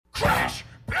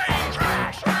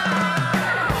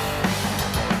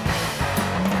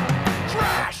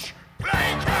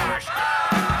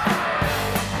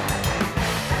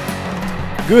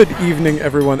Good evening,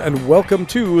 everyone, and welcome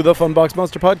to the Funbox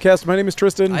Monster Podcast. My name is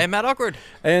Tristan. I am Matt Awkward.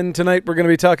 And tonight we're going to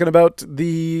be talking about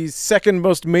the second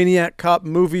most Maniac Cop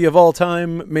movie of all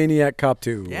time, Maniac Cop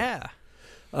 2. Yeah.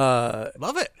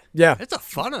 Love it. Yeah. It's a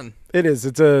fun one. It is.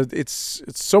 It's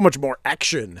so much more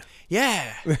action.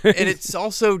 Yeah. And it's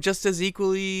also just as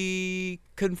equally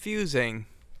confusing.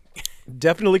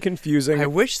 Definitely confusing. I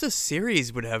wish the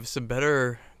series would have some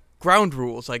better ground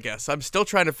rules, I guess. I'm still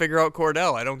trying to figure out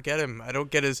Cordell. I don't get him. I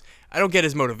don't get his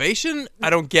motivation.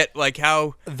 I don't get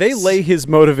how they lay his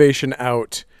motivation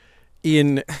out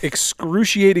in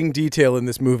excruciating detail in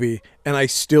this movie, and I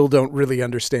still don't really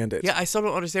understand it. Yeah, I still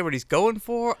don't understand what he's going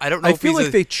for. I don't know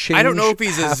if they change. I don't know if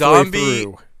he's a zombie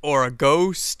or a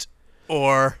ghost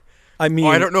or I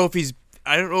don't know if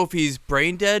he's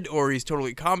brain dead or he's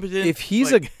totally competent. If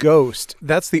he's a ghost,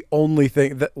 that's the only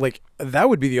thing that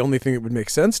would be the only thing that would make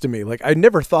sense to me. Like, I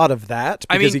never thought of that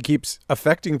because he keeps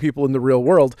affecting people in the real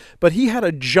world, but he had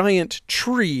a giant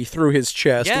tree through his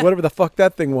chest, whatever the fuck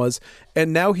that thing was,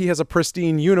 and now he has a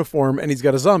pristine uniform and he's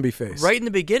got a zombie face. Right in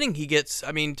the beginning,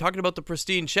 talking about the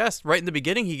pristine chest, right in the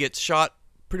beginning he gets shot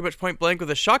pretty much point blank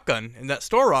with a shotgun in that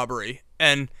store robbery,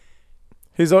 and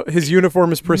his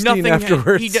uniform is pristine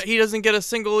afterwards. He doesn't get a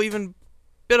single even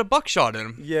bit of buckshot in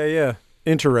him. Yeah.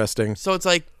 Interesting. So it's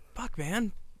like, fuck,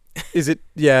 man. Is it?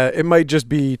 Yeah, it might just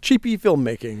be cheapy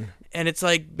filmmaking. And it's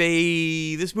like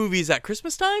this movie is at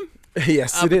Christmas time?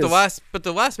 Yes, it is. But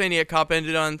the last Maniac Cop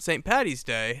ended on St. Patty's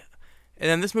Day. And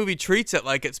then this movie treats it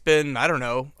like it's been, I don't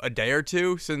know, a day or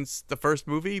two since the first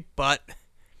movie. But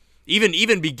even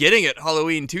beginning at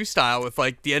Halloween 2 style with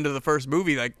like the end of the first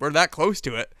movie, like we're that close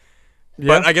to it. Yeah.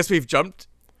 But I guess we've jumped.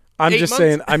 I'm just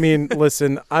saying. I mean,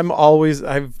 listen. I've always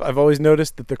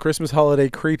noticed that the Christmas holiday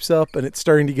creeps up, and it's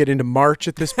starting to get into March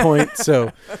at this point.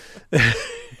 So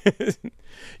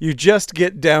you just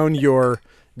get down your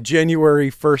January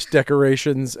 1st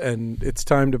decorations, and it's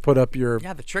time to put up your.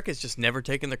 Yeah, the trick is just never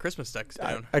taking the Christmas decks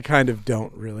down. I kind of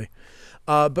don't really,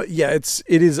 but yeah, it's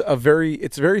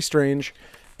very strange,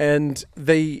 and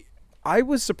I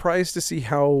was surprised to see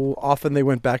how often they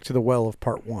went back to the well of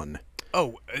part 1.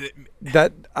 Oh,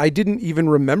 that I didn't even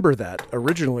remember that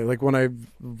originally. Like when I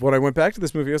went back to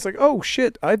this movie, I was like, "Oh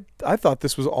shit! I thought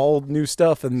this was all new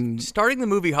stuff." And starting the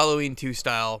movie Halloween 2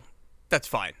 style, that's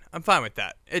fine. I'm fine with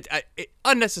that. It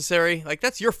unnecessary. Like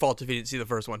that's your fault if you didn't see the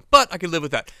first one, but I could live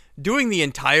with that. Doing the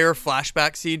entire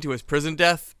flashback scene to his prison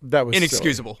death, that was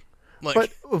inexcusable.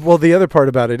 But the other part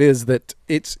about it is that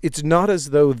it's not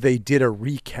as though they did a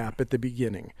recap at the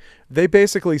beginning. They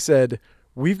basically said,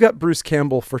 we've got Bruce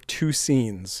Campbell for 2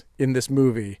 scenes in this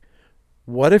movie.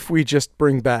 What if we just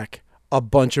bring back a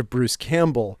bunch of Bruce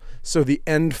Campbell? So the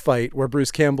end fight where Bruce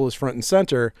Campbell is front and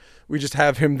center, we just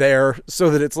have him there so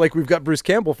that it's like we've got Bruce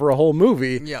Campbell for a whole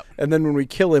movie. Yep. And then when we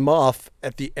kill him off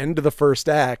at the end of the first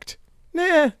act,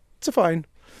 it's fine.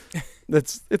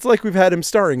 It's like we've had him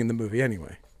starring in the movie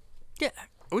anyway. Yeah,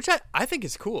 which I think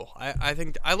is cool. I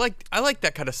think I like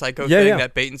that kind of psycho thing,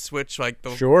 that bait and switch, like the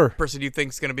person you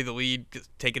think is going to be the lead,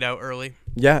 take it out early.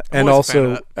 Yeah, and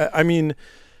also, I mean,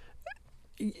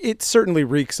 it certainly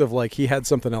reeks of like he had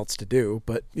something else to do,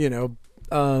 but which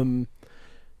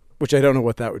I don't know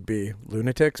what that would be.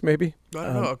 Lunatics, maybe? I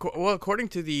don't know. Well, according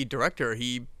to the director,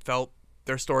 he felt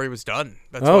their story was done.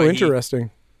 That's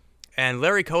interesting. And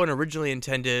Larry Cohen originally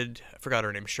intended, I forgot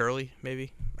her name, Shirley,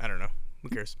 maybe? I don't know. Who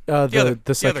cares?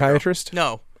 The psychiatrist?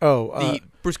 No. Oh.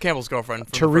 Bruce Campbell's girlfriend.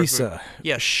 From Teresa.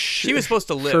 Yeah, she was supposed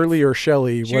to live. Shirley or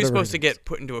Shelley. She was supposed to get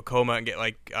put into a coma and get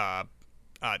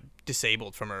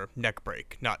disabled from her neck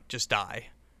break, not just die.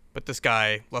 But this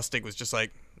guy, Lustig, was just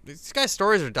like, these guys'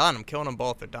 stories are done. I'm killing them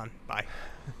both. They're done. Bye.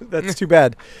 That's too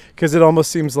bad. Because it almost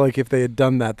seems like if they had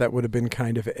done that, that would have been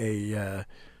kind of a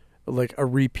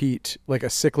repeat, like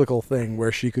a cyclical thing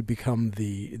where she could become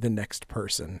the next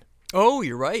person. Oh,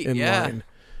 you're right. In line.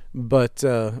 But,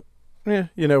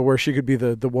 where she could be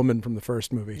the woman from the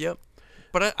first movie. Yep.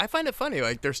 But I find it funny,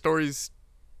 like, their stories,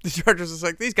 the director's just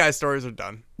like, these guys' stories are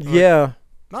done. Yeah. Like,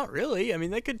 not really. I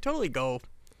mean, they could totally go.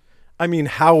 I mean,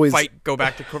 go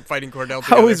back to fighting Cordell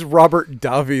together. How is Robert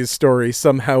Davi's story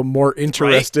somehow more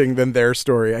interesting than their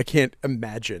story? I can't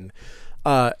imagine.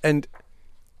 And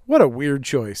what a weird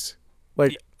choice.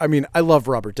 Like, I mean, I love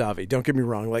Robert Davi. Don't get me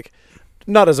wrong. Like,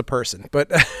 not as a person,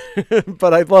 but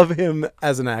I love him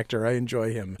as an actor. I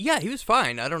enjoy him. Yeah, he was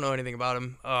fine. I don't know anything about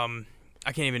him.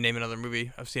 I can't even name another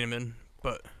movie I've seen him in,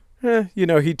 but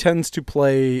he tends to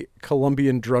play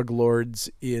Colombian drug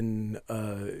lords in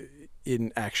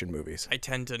action movies. I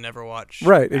tend to never watch.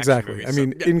 Right, exactly. Movies, I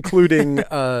mean, including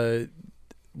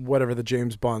whatever the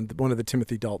James Bond, one of the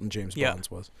Timothy Dalton James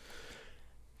Bonds was.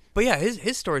 But yeah,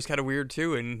 his story's kind of weird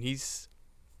too, and he's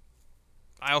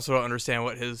I also don't understand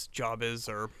what his job is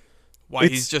or why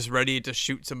he's just ready to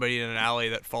shoot somebody in an alley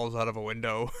that falls out of a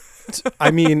window. I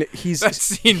mean, that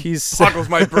scene he's boggles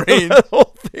my brain. The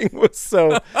whole thing was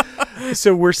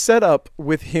so we're set up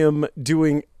with him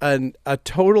doing a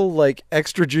total like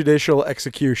extrajudicial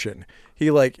execution. He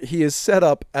is set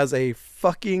up as a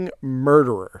fucking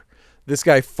murderer. This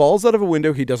guy falls out of a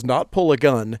window. He does not pull a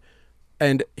gun,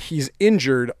 and he's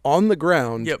injured on the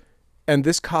ground. Yep. And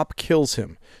this cop kills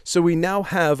him. So we now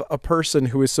have a person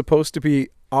who is supposed to be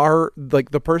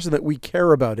the person that we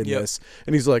care about in this,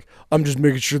 and he's like, I'm just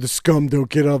making sure the scum don't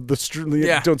get off the street,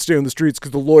 don't stay on the streets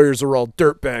because the lawyers are all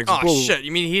dirtbags. Oh shit!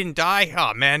 You mean he didn't die?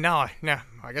 Oh man, no.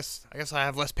 I guess I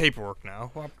have less paperwork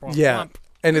now. Yeah,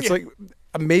 and it's like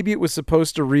maybe it was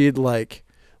supposed to read like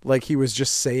he was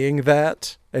just saying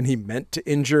that, and he meant to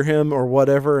injure him or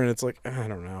whatever, and it's like I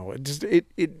don't know.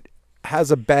 It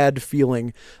has a bad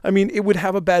feeling. I mean, it would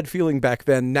have a bad feeling back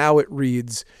then. Now it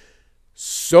reads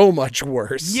so much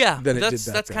worse than it did back that's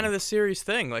then. kind of the series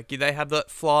thing. Like, they have that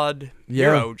flawed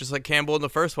hero, just like Campbell in the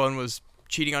first one was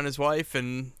cheating on his wife,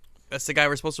 and that's the guy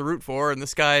we're supposed to root for, and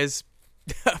this guy's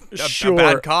a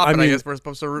bad cop, I guess we're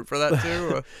supposed to root for that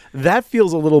too. That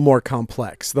feels a little more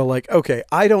complex. They're like, okay,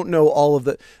 I don't know all of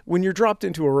the... When you're dropped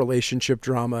into a relationship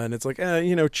drama, and it's like,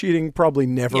 cheating probably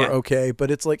never okay,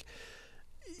 but it's like...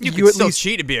 You can still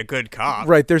cheat and be a good cop.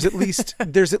 Right. There's at least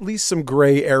some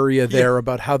gray area there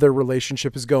about how their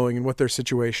relationship is going and what their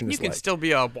situation is like. You can still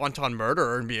be a wanton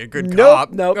murderer and be a good cop.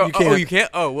 Nope, you can't. Oh, you can't?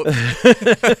 Oh,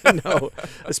 whoops. No.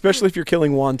 Especially if you're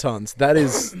killing wontons. That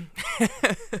is...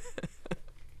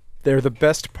 They're the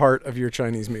best part of your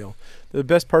Chinese meal. They're the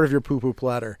best part of your poo-poo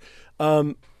platter.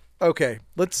 Okay.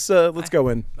 Let's go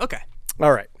in. Okay.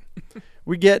 All right.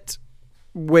 We get...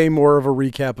 way more of a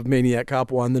recap of Maniac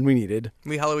Cop 1 than we needed.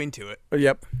 We Halloween to it.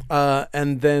 Yep.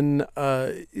 And then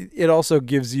it also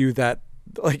gives you that,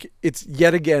 like, it's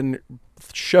yet again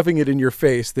shoving it in your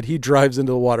face that he drives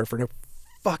into the water for no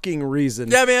fucking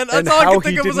reason. Yeah, man. That's all I could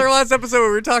think of was our last episode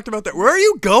where we talked about that. Where are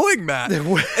you going, Matt? And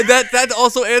that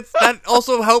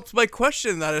also helps my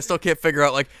question that I still can't figure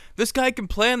out. Like, this guy can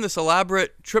plan this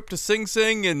elaborate trip to Sing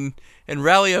Sing and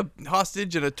rally a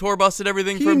hostage and a tour bus and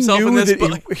everything for himself in this.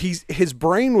 But his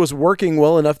brain was working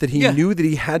well enough that he knew that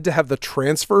he had to have the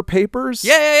transfer papers.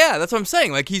 Yeah. That's what I'm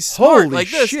saying. Like, he's smart Holy like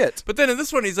this. Shit. But then in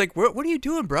this one, he's like, what are you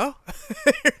doing, bro?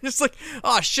 Just like,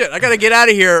 oh, shit, I got to get out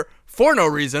of here for no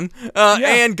reason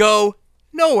and go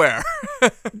nowhere.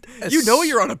 You know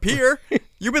you're on a pier.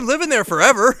 You've been living there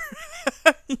forever.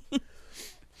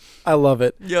 I love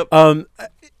it. Yep.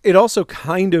 It also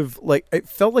kind of like, it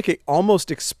felt like it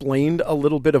almost explained a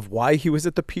little bit of why he was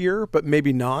at the pier, but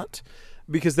maybe not,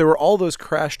 because there were all those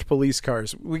crashed police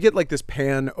cars. We get like this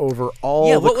pan over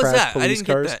all the crashed police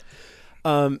cars. Get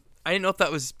that. I didn't know if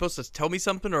that was supposed to tell me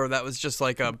something or that was just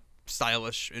like a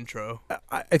stylish intro.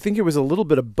 I think it was a little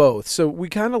bit of both. So we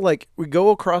kind of like, we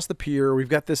go across the pier. We've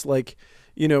got this like,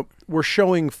 we're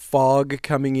showing fog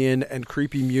coming in and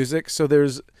creepy music. So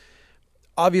there's,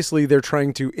 obviously they're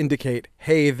trying to indicate,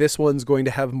 hey, this one's going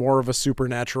to have more of a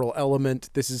supernatural element.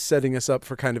 This is setting us up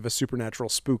for kind of a supernatural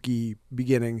spooky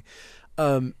beginning.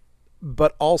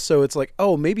 But also it's like,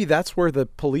 oh, maybe that's where the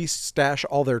police stash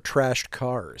all their trashed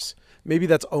cars. Maybe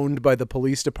that's owned by the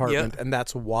police department and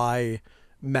that's why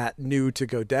Matt knew to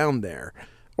go down there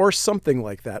or something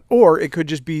like that. Or it could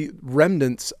just be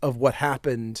remnants of what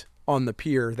happened on the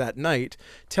pier that night,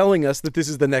 telling us that this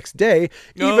is the next day,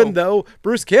 even though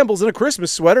Bruce Campbell's in a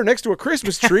Christmas sweater next to a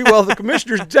Christmas tree while the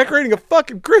commissioner's decorating a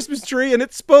fucking Christmas tree, and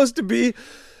it's supposed to be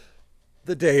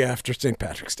the day after St.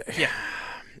 Patrick's Day. Yeah.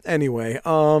 Anyway,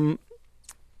 that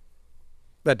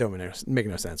don't make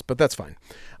no sense, but that's fine.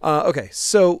 Okay,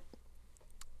 so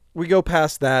we go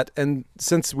past that, and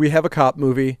since we have a cop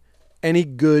movie, any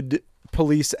good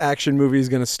police action movie is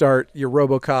going to start your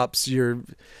RoboCops,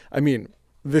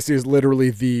 this is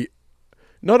literally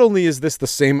not only is this the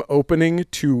same opening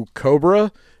to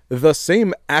Cobra, the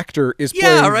same actor is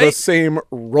playing the same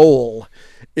role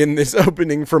in this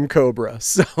opening from Cobra.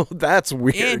 So that's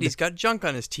weird. And he's got junk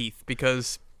on his teeth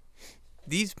because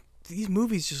these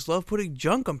movies just love putting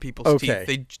junk on people's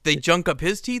teeth. They junk up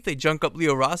his teeth. They junk up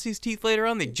Leo Rossi's teeth later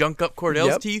on. They junk up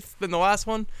Cordell's teeth in the last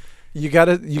one. You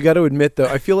gotta admit, though,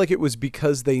 I feel like it was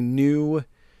because they knew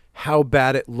how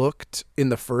bad it looked in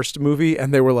the first movie,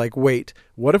 and they were like, wait,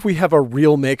 what if we have a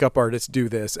real makeup artist do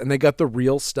this? And they got the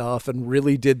real stuff and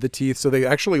really did the teeth so they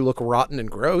actually look rotten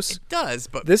and gross. It does,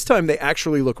 but this time they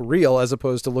actually look real as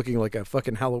opposed to looking like a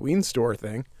fucking Halloween store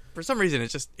thing. for some reason, it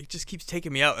just keeps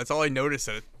taking me out. That's all I notice,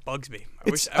 and it bugs me. I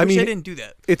wish I didn't do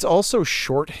that. It's also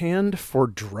shorthand for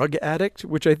drug addict,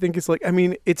 which I think is like, I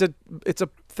mean, it's a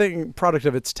thing, product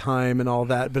of its time and all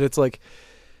that, but it's like,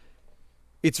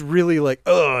 it's really like,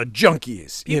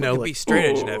 junkies. People could be straight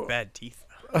edge and have bad teeth.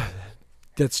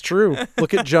 That's true.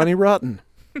 Look at Johnny Rotten.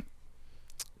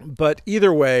 But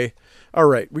either way, all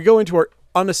right, we go into our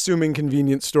unassuming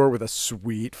convenience store with a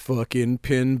sweet fucking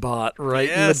pin bot right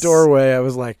in the doorway. I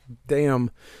was like,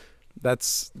 damn,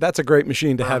 that's a great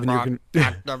machine to have in your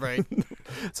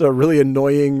It's a really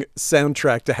annoying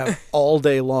soundtrack to have all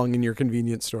day long in your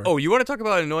convenience store. Oh, you want to talk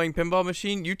about an annoying pinball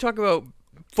machine? You talk about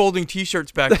folding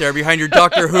t-shirts back there behind your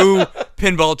Doctor Who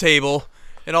pinball table,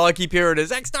 and all I keep hearing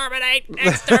is exterminate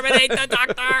the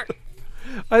Doctor.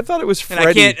 I thought it was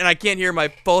Freddy. And I can't hear my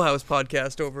Full House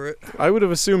podcast over it. I would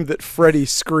have assumed that Freddy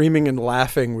screaming and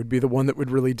laughing would be the one that would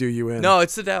really do you in. No,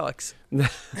 it's the Daleks.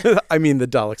 I mean, the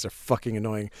Daleks are fucking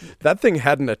annoying. That thing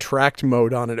had an attract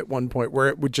mode on it at one point where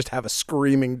it would just have a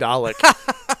screaming Dalek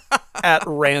at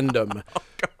random.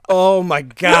 Oh my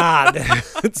God.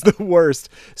 It's the worst.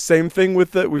 Same thing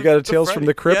with we've got a Tales from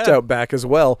the Crypt out back as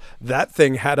well. That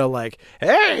thing had a like,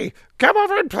 hey, come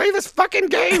over and play this fucking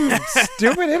game,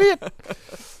 stupid idiot.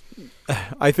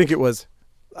 I think it was,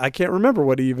 I can't remember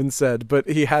what he even said, but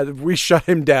we shut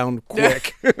him down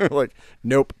quick. Like,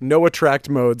 nope, no attract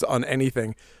modes on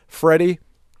anything. Freddy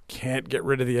can't get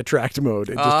rid of the attract mode.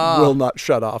 It just will not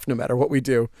shut off no matter what we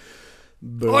do.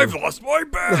 Boom. I've lost my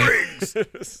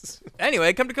bearings.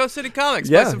 Anyway, come to Coast City Comics.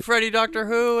 Buy some Freddy, Doctor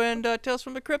Who, and Tales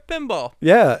from the Crypt pinball.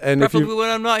 Yeah, and preferably when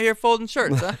I'm not here folding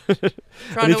shirts, huh?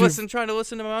 trying to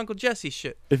listen to my Uncle Jesse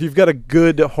shit. If you've got a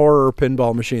good horror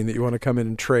pinball machine that you want to come in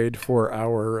and trade for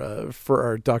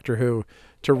our Doctor Who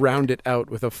to round it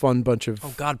out with a fun bunch of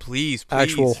please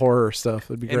actual horror stuff,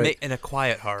 that'd be great. And a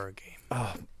quiet horror game.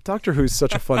 Oh, Doctor Who's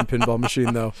such a fun pinball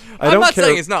machine, though. I'm not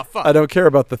saying it's not fun. I don't care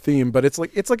about the theme, but it's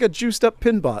like a juiced up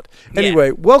pin bot.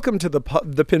 Anyway, welcome to the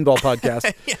pinball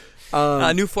podcast.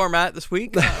 New format this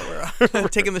week. We're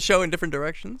taking the show in different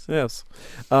directions. Yes.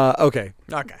 Okay.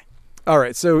 All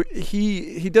right. So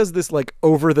he does this like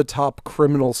over the top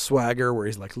criminal swagger where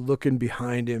he's like looking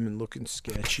behind him and looking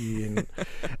sketchy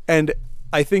and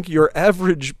I think your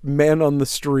average man on the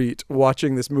street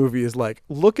watching this movie is like,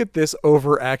 look at this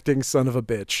overacting son of a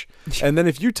bitch. And then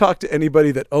if you talk to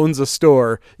anybody that owns a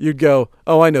store, you'd go,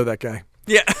 oh, I know that guy.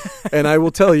 Yeah. And I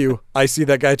will tell you, I see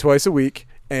that guy twice a week.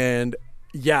 And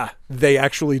yeah, they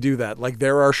actually do that. Like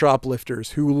there are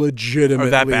shoplifters who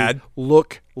legitimately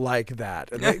look like that.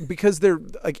 And because they're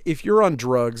like, if you're on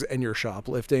drugs and you're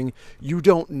shoplifting, you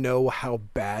don't know how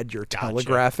bad you're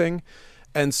telegraphing.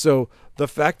 And so the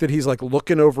fact that he's like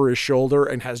looking over his shoulder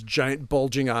and has giant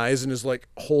bulging eyes and is like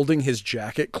holding his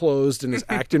jacket closed and is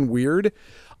acting weird,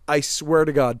 I swear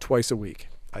to God, twice a week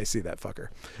I see that fucker.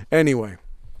 Anyway,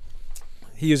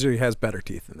 he usually has better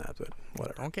teeth than that, but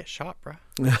whatever. Don't get shot, bro.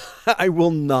 I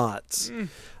will not.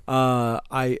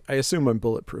 I assume I'm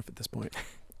bulletproof at this point.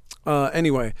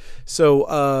 Anyway,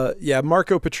 so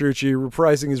Marco Petrucci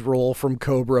reprising his role from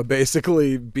Cobra,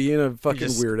 basically being a fucking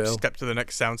weirdo. Step to the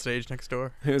next soundstage next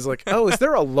door. He was like, "Oh, is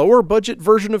there a lower budget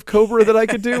version of Cobra that I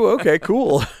could do? Okay,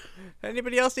 cool."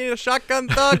 Anybody else need a shotgun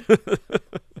thug?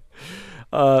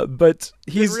 But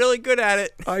he's really good at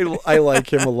it. I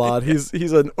like him a lot. He's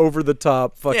an over the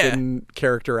top fucking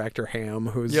character actor ham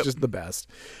who's just the best.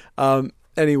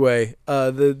 Anyway,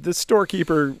 the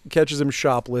storekeeper catches him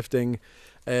shoplifting.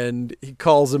 And he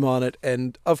calls him on it,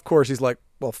 and of course he's like,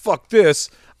 well, fuck this,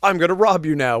 I'm gonna rob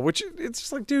you now, which it's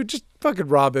just like, dude, just fucking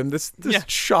rob him. This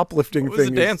shoplifting what was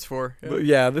thing the dance for?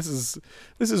 This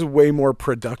is way more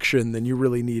production than you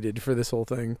really needed for this whole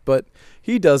thing. But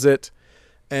he does it,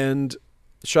 and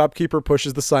shopkeeper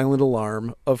pushes the silent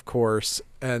alarm, of course,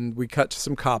 and we cut to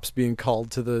some cops being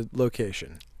called to the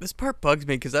location. This part bugs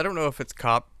me because I don't know if it's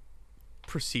cop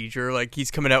procedure. Like he's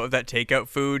coming out with that takeout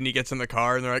food and he gets in the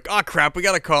car and they're like, oh crap, we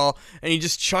got a call, and he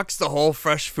just chucks the whole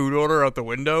fresh food order out the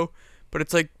window. But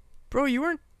it's like, bro, you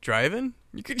weren't driving,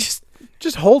 you could just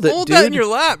hold it, hold dude. that in your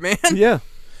lap, man. Yeah,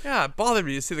 it bothered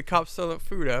me to see the cops throw that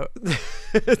food out.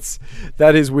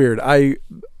 That is weird.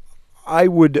 I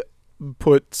would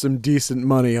put some decent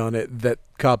money on it that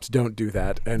cops don't do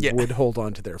that and would hold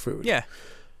on to their food. Yeah.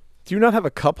 Do you not have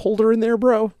a cup holder in there,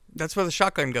 bro? That's where the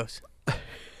shotgun goes.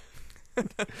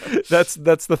 That's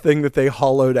the thing that they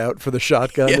hollowed out for the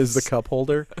shotgun is the cup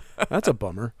holder. That's a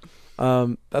bummer.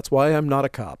 That's why I'm not a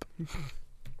cop.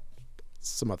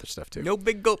 Some other stuff too. No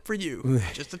big gulp for you.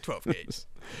 Just a 12 gauge.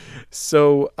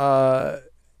 So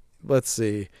let's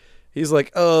see. He's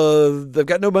like, they've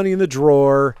got no money in the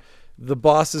drawer. the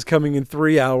boss is coming in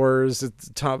 3 hours.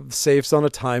 It's safe's on a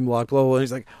time lock. Blah, blah, blah. And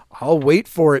he's like, I'll wait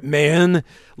for it, man.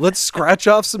 Let's scratch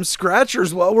off some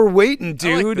scratchers while we're waiting,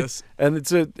 dude. I like this. And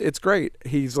it's great.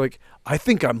 He's like, I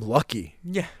think I'm lucky.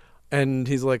 Yeah. And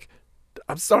he's like,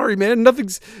 I'm sorry, man.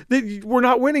 We're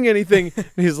not winning anything.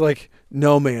 And he's like,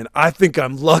 no, man, I think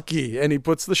I'm lucky. And he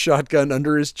puts the shotgun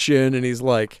under his chin and he's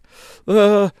like,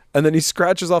 and then he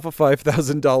scratches off a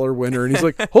 $5,000 winner. And he's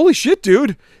like, holy shit,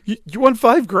 dude, you won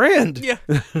 $5,000. Yeah.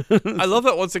 I love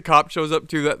that once a cop shows up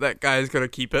too, that guy is going to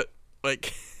keep it.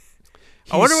 Like,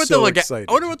 I wonder what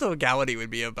the legality would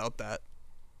be about that.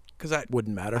 Because that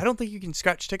wouldn't matter. I don't think you can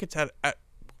scratch tickets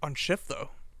on shift though.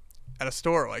 At a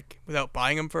store, like, without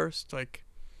buying them first, like.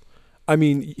 I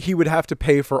mean, he would have to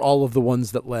pay for all of the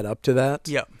ones that led up to that.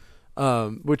 Yeah.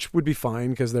 Which would be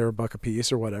fine because they're $1 a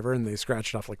piece or whatever, and they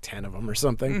scratched off like 10 of them or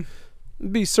something.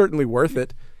 It'd be certainly worth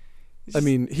it. I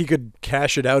mean, he could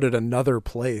cash it out at another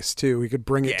place too. He could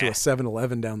bring it to a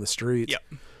 7-Eleven down the street.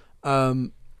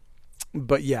 Yep.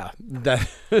 But yeah,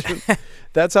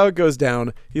 that's how it goes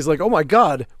down. He's like, oh my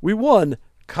God, we won.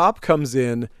 Cop comes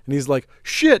in and he's like,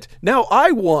 shit, now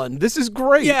I won. This is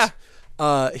great. Yeah.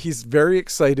 He's very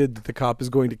excited that the cop is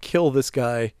going to kill this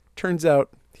guy. Turns out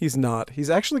he's not. He's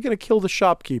actually going to kill the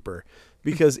shopkeeper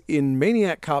because in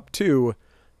Maniac Cop 2,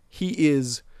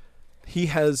 he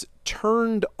has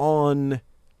turned on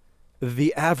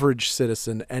the average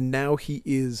citizen and now he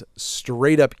is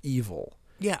straight up evil.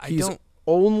 Yeah, He's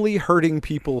only hurting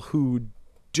people who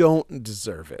don't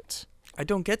deserve it. I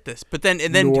don't get this. But then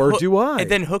Nor do I. And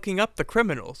then hooking up the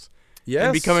criminals. Yes.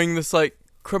 And becoming this like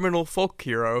criminal folk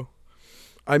hero.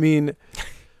 I mean,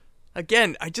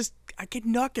 again, I could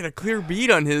not get a clear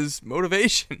beat on his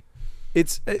motivation.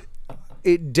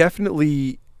 It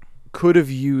definitely could have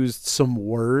used some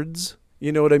words.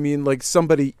 You know what I mean? Like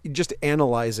somebody just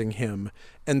analyzing him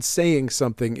and saying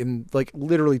something in like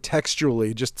literally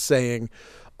textually just saying,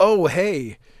 "Oh,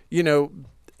 hey, you know,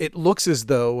 it looks as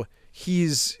though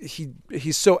he's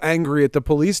so angry at the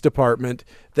police department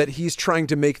that he's trying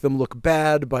to make them look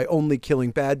bad by only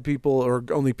killing bad people or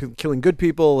only killing good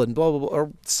people and blah, blah, blah,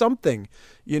 or something,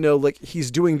 you know, like he's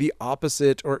doing the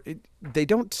opposite they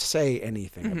don't say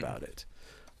anything about it.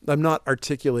 I'm not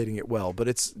articulating it well, but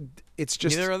it's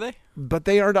just, neither are they, but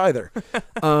they aren't either.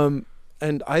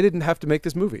 And I didn't have to make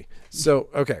this movie. So,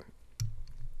 okay.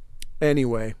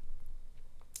 Anyway,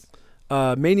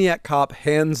 Maniac Cop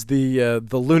hands the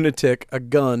lunatic a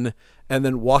gun and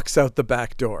then walks out the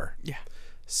back door. Yeah.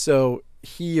 So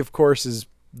he, of course,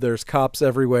 there's cops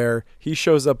everywhere. He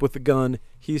shows up with the gun.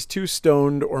 He's too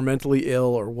stoned or mentally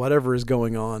ill or whatever is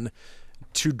going on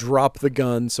to drop the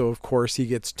gun. So, of course, he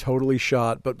gets totally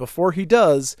shot. But before he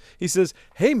does, he says,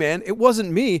 hey, man, it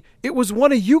wasn't me. It was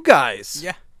one of you guys.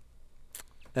 Yeah.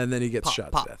 And then he gets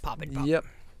shot to death. Pop. Yep.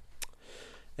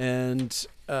 And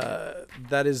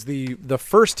that is the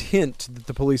first hint that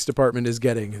the police department is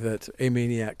getting that a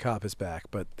Maniac Cop is back,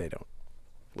 but they don't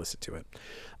listen to it.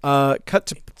 Cut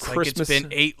to Christmas. Like it's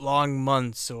been 8 long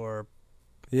months or,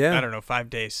 yeah, I don't know, 5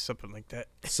 days, something like that.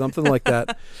 Something like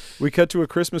that. We cut to a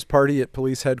Christmas party at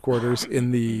police headquarters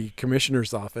in the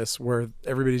commissioner's office where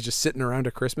everybody's just sitting around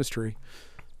a Christmas tree.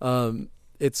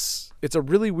 It's a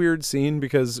really weird scene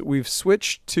because we've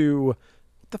switched to,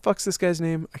 what the fuck's this guy's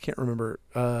name? I can't remember.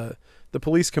 The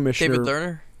police commissioner. David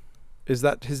Lerner? Is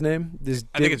that his name?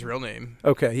 I think his real name.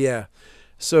 Okay, yeah.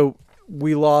 So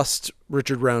we lost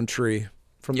Richard Roundtree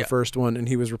from the first one, and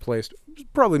he was replaced.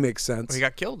 Probably makes sense. Well, he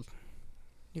got killed.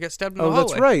 He got stabbed in the hallway. Oh,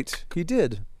 that's right. He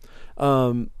did.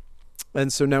 And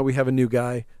so now we have a new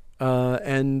guy.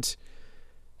 And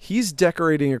he's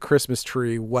decorating a Christmas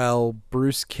tree while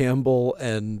Bruce Campbell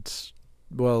and,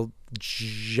 well,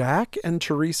 Jack and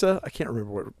Teresa. I can't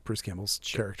remember what Bruce Campbell's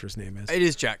character's name is. It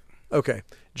is Jack. Okay.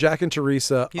 Jack and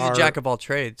Teresa He's a jack of all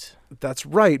trades. That's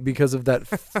right, because of that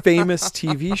famous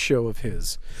TV show of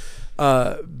his.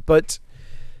 But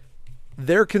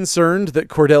they're concerned that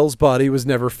Cordell's body was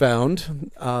never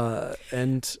found.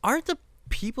 And aren't the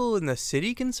people in the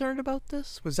city concerned about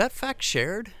this? Was that fact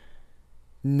shared?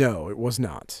 No, it was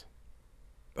not.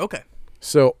 Okay.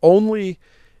 So only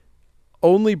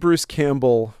Bruce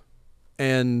Campbell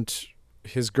and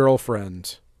his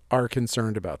girlfriend are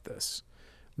concerned about this.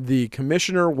 The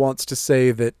commissioner wants to say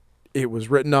that it was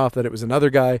written off, that it was another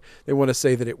guy. They want to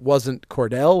say that it wasn't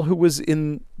Cordell who was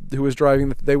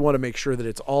driving. They want to make sure that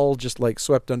it's all just like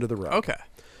swept under the rug. Okay.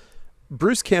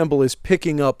 Bruce Campbell is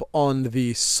picking up on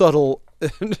the subtle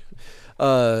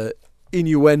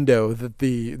innuendo that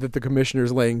the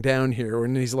commissioner's laying down here,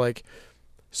 and he's like,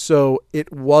 "So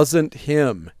it wasn't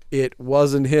him. It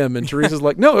wasn't him." And Teresa's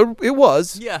like, "No, it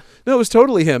was. Yeah. No, it was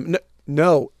totally him.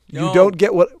 No, you don't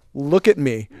get what look at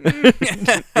me.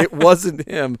 It wasn't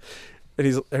him.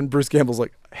 And Bruce Campbell's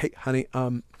like, hey, honey,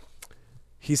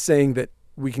 he's saying that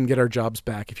we can get our jobs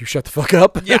back if you shut the fuck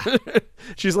up. Yeah.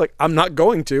 She's like, I'm not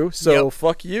going to, so Yep.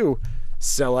 fuck you,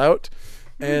 sell out.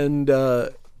 And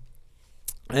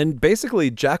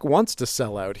basically Jack wants to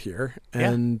sell out here,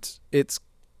 and it's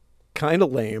kind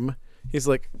of lame. He's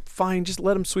like, fine, just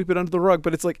let him sweep it under the rug.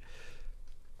 But it's like,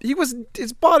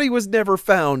 his body was never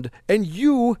found, and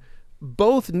you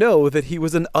both know that he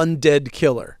was an undead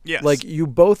killer. Yes. Like, you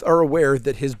both are aware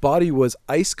that his body was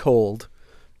ice cold.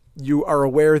 You are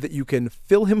aware that you can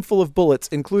fill him full of bullets,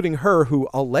 including her, who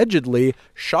allegedly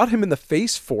shot him in the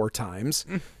face 4 times.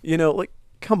 You know, like,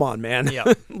 come on, man.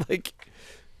 Yeah. Like,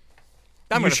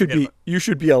 You you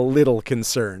should be a little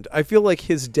concerned. I feel like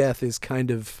his death is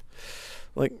kind of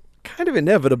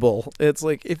inevitable. It's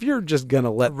like, if you're just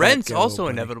gonna let Rent's that go, also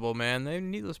buddy. inevitable, man. They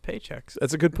need those paychecks.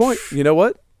 That's a good point. You know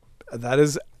what? That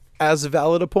is as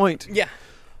valid a point. Yeah.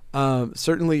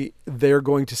 Certainly, they're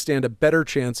going to stand a better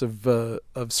chance of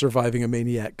surviving a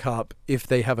Maniac Cop if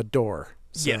they have a door.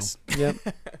 So, Yes. Yep.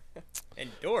 And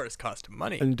doors cost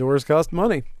money. And doors cost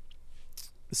money.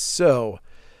 So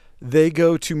they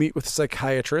go to meet with a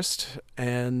psychiatrist,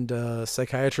 and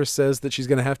psychiatrist says that she's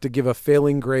going to have to give a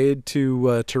failing grade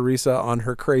to Teresa on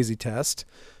her crazy test,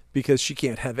 because she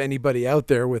can't have anybody out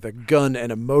there with a gun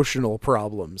and emotional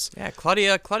problems. Yeah,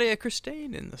 Claudia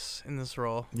Christine in this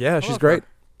role. Yeah, I she's love great.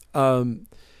 her.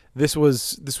 This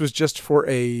was just for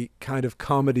a kind of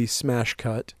comedy smash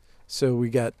cut. So we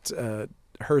got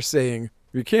her saying,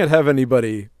 "You can't have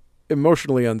anybody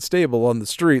emotionally unstable on the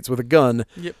streets with a gun."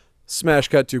 Yep. Smash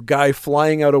cut to guy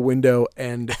flying out a window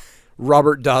and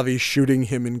Robert Davi shooting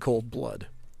him in cold blood.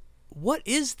 What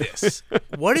is this?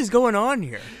 What is going on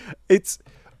here? It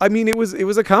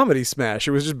was a comedy smash.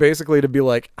 It was just basically to be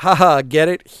like, haha, get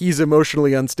it? He's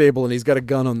emotionally unstable and he's got a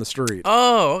gun on the street.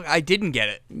 Oh, I didn't get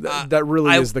it. That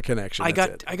really is the connection. I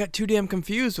That's got too damn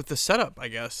confused with the setup, I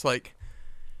guess. Like,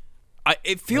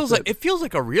 it feels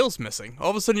like a reel's missing.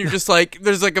 All of a sudden, you're just like,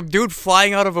 there's like a dude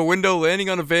flying out of a window, landing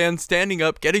on a van, standing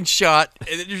up, getting shot,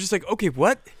 and then you're just like, okay,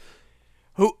 what?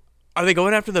 Who are they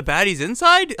going after? The baddies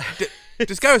inside?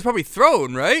 This guy was probably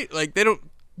thrown, right? Like, they don't.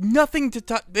 Nothing to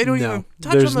touch. They don't even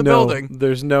touch on the building.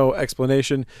 There's no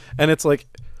explanation. And it's like,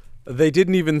 they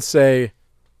didn't even say,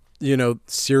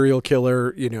 serial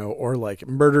killer, or like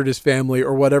murdered his family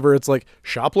or whatever. It's like,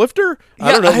 shoplifter?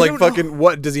 I don't know.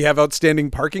 What? Does he have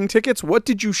outstanding parking tickets? What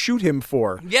did you shoot him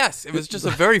for? Yes, it was just a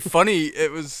very funny,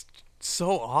 it was so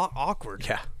awkward.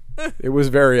 Yeah. It was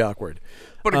very awkward.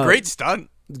 But a great stunt.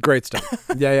 Great stuff.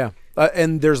 Yeah.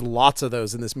 And there's lots of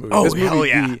those in this movie. Oh, this movie, hell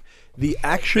yeah. The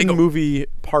action movie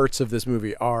parts of this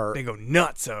movie are They go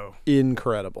nutso.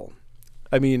 incredible.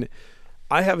 I mean,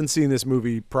 I haven't seen this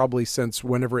movie probably since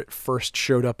whenever it first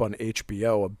showed up on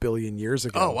HBO a billion years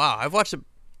ago. Oh wow, I've watched it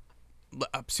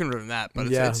sooner than that, but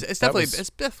Yeah, it's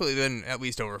definitely been at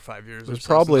least over 5 years. It was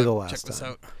probably the last Check this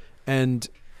time. out. And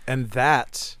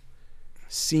that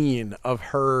scene of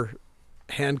her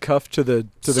handcuffed to the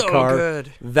So car,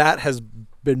 good. that has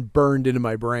been burned into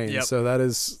my brain. Yep. So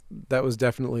that was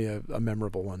definitely a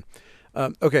memorable one.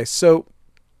 Okay, so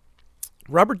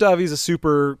Robert Davi's a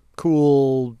super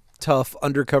cool, tough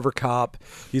undercover cop.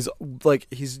 He's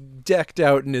decked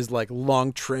out in his like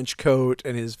long trench coat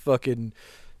and his fucking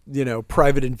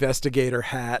private investigator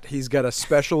hat. He's got a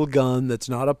special gun that's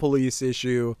not a police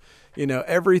issue.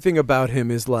 Everything about him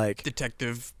is like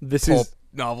Detective. This pulp is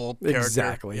novel character.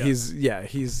 exactly. Yeah.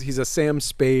 He's a Sam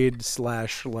Spade /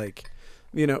 like.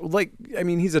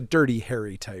 He's a Dirty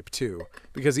Harry type too,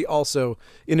 because he also,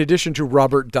 in addition to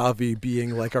Robert Davi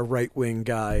being like a right-wing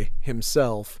guy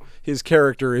himself, his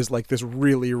character is like this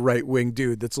really right-wing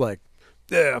dude that's like,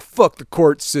 yeah, fuck the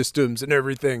court systems and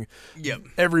everything. Yep.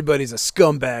 Everybody's a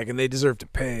scumbag and they deserve to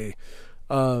pay.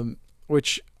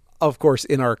 Which, of course,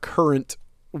 in our current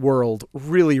world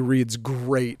really reads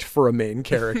great for a main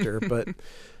character. But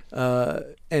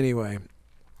anyway,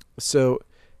 so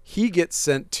he gets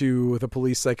sent to the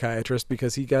police psychiatrist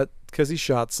because he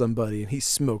shot somebody and he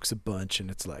smokes a bunch,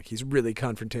 and it's like he's really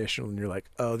confrontational, and you're like,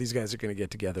 oh, these guys are going to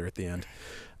get together at the end.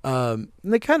 And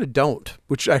they kind of don't,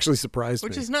 which actually surprised me.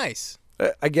 Which is nice.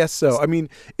 I guess so. I mean,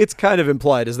 it's kind of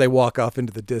implied as they walk off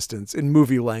into the distance in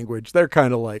movie language. They're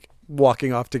kind of like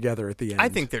walking off together at the end. I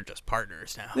think they're just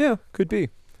partners now. Yeah, could be.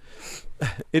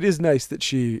 It is nice that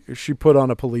she put on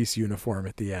a police uniform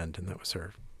at the end, and that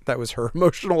was her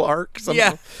emotional arc. Somehow.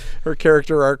 Yeah. Her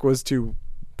character arc was to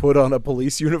put on a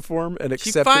police uniform and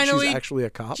accept that she's actually a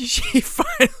cop? She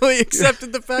finally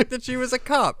accepted the fact that she was a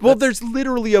cop. Well, there's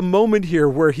literally a moment here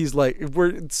where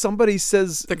where somebody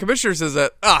says... The commissioner says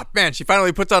that, man, she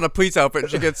finally puts on a police outfit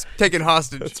and she gets taken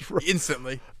hostage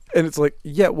instantly. And it's like,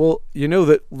 yeah, well, you know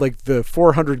that like the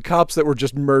 400 cops that were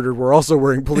just murdered were also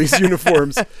wearing police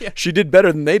uniforms. Yeah. She did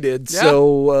better than they did. Yeah.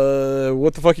 So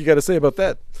what the fuck you got to say about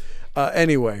that?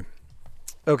 Anyway,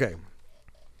 okay.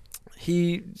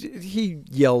 He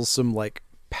yells some like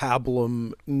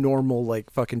pablum normal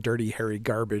like fucking dirty hairy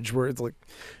garbage where it's like,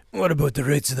 what about the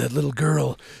rights of that little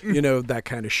girl? You know, that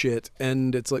kind of shit.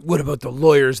 And it's like, what about the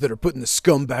lawyers that are putting the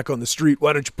scum back on the street?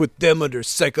 Why don't you put them under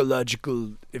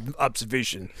psychological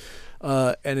observation?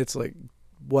 And it's like,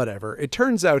 whatever. It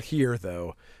turns out here,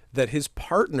 though, that his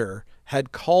partner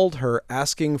had called her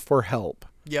asking for help.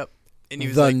 Yep. And he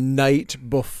was the night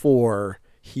before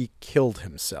he killed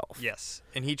himself. Yes.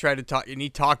 And he tried to talk, and he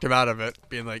talked him out of it,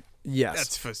 being like, yes,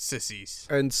 that's for sissies.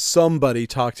 And somebody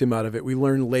talked him out of it. We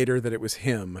learned later that it was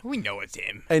him. We know it's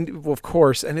him. And well, of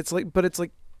course, and it's like, but it's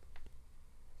like,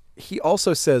 he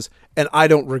also says, and I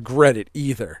don't regret it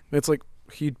either. It's like,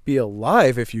 he'd be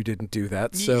alive if you didn't do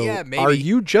that. So yeah, maybe. Are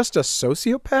you just a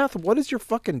sociopath? What is your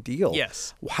fucking deal?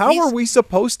 Yes. How are we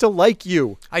supposed to like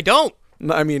you? I don't.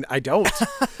 I mean, I don't.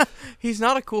 He's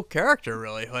not a cool character,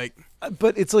 really. Like,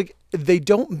 but it's like, they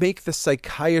don't make the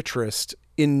psychiatrist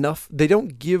enough. They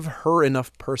don't give her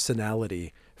enough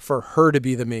personality for her to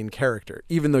be the main character,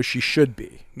 even though she should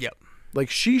be. Yep. Like,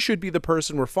 she should be the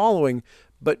person we're following,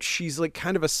 but she's like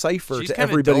kind of a cipher to kinda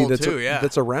everybody dull too, yeah.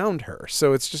 that's around her.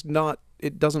 So it's just not,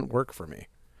 it doesn't work for me.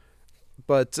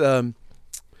 But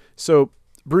so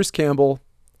Bruce Campbell,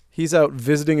 he's out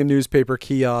visiting a newspaper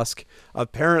kiosk.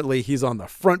 Apparently he's on the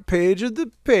front page of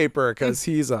the paper because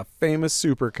he's a famous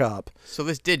super cop. So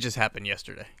this did just happen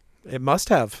yesterday. It must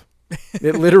have.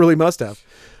 It literally must have.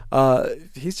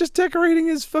 He's just decorating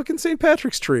his fucking St.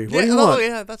 Patrick's tree. What do you want? Oh,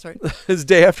 yeah, that's right. His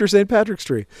day after St. Patrick's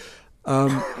tree.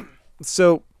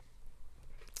 So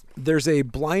there's a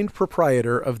blind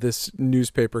proprietor of this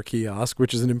newspaper kiosk,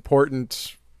 which is an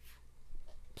important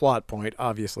plot point.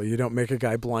 Obviously, you don't make a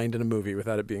guy blind in a movie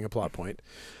without it being a plot point.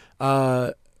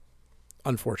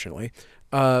 Unfortunately.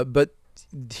 But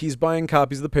he's buying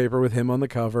copies of the paper with him on the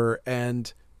cover,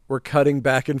 and we're cutting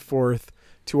back and forth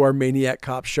to our Maniac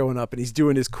Cop showing up, and he's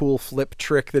doing his cool flip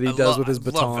trick that he does with his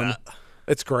baton. Love that.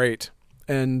 It's great.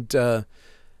 And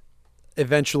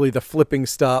eventually the flipping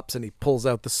stops, and he pulls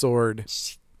out the sword,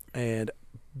 and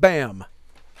bam,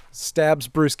 stabs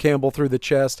Bruce Campbell through the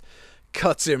chest,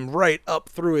 cuts him right up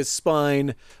through his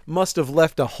spine, must have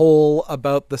left a hole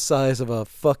about the size of a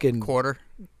fucking... Quarter?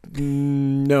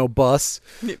 No, bus.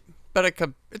 Yeah, but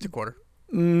it's a quarter.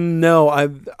 No,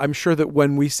 I'm sure that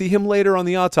when we see him later on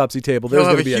the autopsy table, there's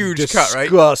going to be a huge cut, right?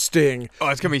 Disgusting, oh,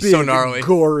 it's going to be so gnarly,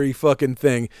 gory fucking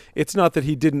thing. It's not that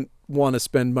he didn't want to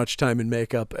spend much time in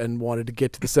makeup and wanted to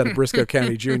get to the set of Briscoe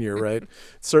County Jr., right?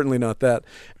 Certainly not that.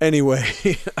 Anyway,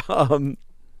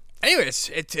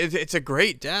 it's a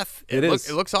great death.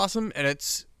 It looks awesome, and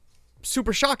it's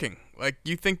super shocking. Like,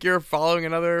 you think you're following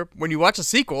another... When you watch a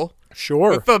sequel...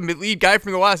 Sure. With the lead guy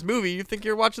from the last movie, you think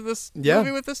you're watching this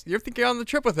movie with this? You think you're on the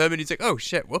trip with him, and he's like, oh,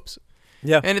 shit, whoops.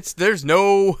 Yeah. And there's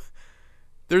no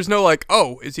like,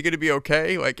 oh, is he going to be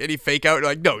okay? Like, any fake out?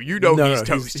 Like, no, he's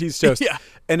toast. He's toast. Yeah.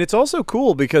 And it's also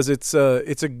cool because it's one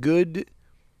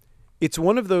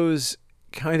of those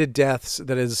kind of deaths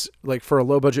that is, like, for a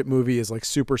low-budget movie is, like,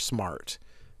 super smart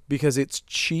because it's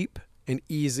cheap and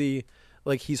easy.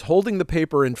 Like, he's holding the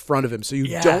paper in front of him, so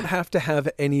you don't have to have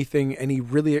any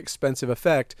really expensive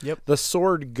effect. Yep. The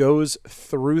sword goes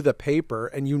through the paper,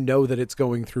 and you know that it's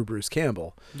going through Bruce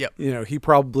Campbell. Yep. You know,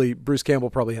 Bruce Campbell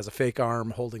probably has a fake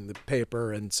arm holding the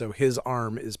paper, and so his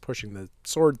arm is pushing the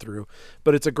sword through.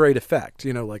 But it's a great effect.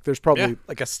 You know, like, there's probably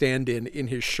like a stand-in in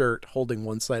his shirt holding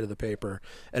one side of the paper,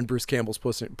 and Bruce Campbell's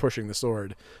pushing the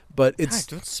sword. But it's...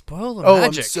 God, don't spoil the I'm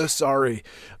magic. so sorry.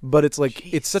 But it's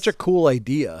like, it's such a cool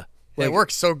idea. Like, it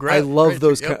works so great. I love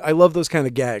those. I love those kind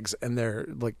of gags, and they're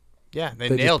like, they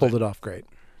just nailed pulled it off great.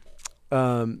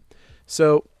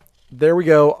 So there we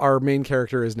go. Our main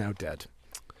character is now dead.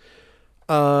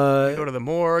 We go to the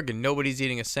morgue, and nobody's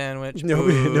eating a sandwich.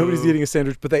 Nobody's eating a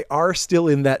sandwich, but they are still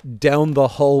in that down the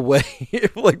hallway,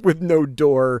 like with no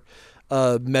door,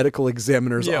 medical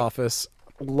examiner's office.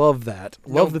 Love that.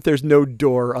 Love that there's no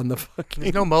door on the fucking...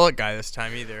 There's no mullet guy this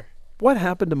time either. What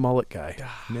happened to Mullet Guy?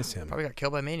 Miss him. Probably got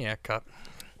killed by Maniac Cop.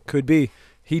 Could be.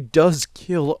 He does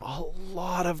kill a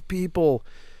lot of people.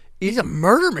 He's a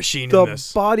murder machine in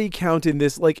this. The body count in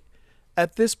this, like,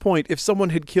 at this point, if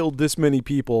someone had killed this many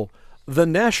people, the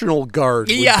National Guard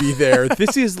would be there.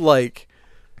 This is like...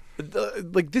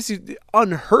 Like, this is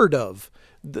unheard of.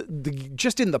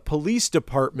 Just in the police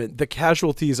department, the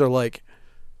casualties are like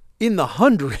in the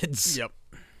hundreds. Yep.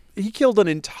 He killed an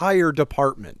entire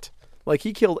department. Like,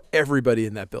 he killed everybody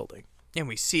in that building. And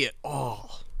we see it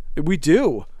all. We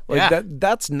do. Like, Yeah.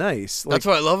 that's nice. Like, That's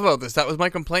what I love about this. That was my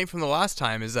complaint from the last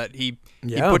time, is that he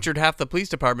butchered half the police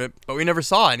department, but we never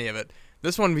saw any of it.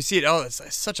 This one, we see it. Oh, it's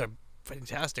such a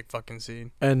fantastic fucking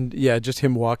scene. and yeah, just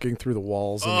him walking through the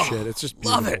walls and shit. It's just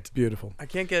beautiful. love it. Beautiful. I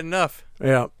can't get enough.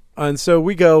 Yeah. And so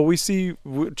we see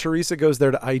Teresa goes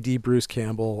there to ID Bruce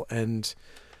Campbell, and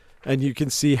you can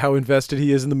see how invested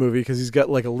he is in the movie because he's got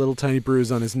like a little tiny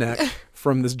bruise on his neck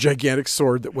from this gigantic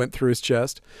sword that went through his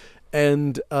chest.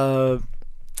 And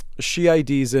she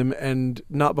IDs him, and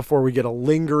not before we get a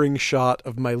lingering shot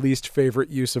of my least favorite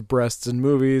use of breasts in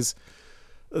movies.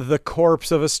 The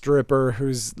corpse of a stripper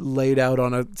who's laid out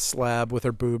on a slab with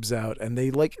her boobs out, and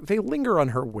they linger on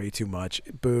her way too much.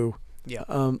 Boo. Yeah.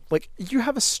 Like, you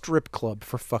have a strip club,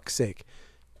 for fuck's sake.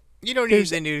 You don't need There's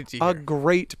the nudity a here.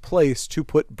 great place to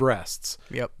put breasts.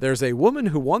 Yep. There's a woman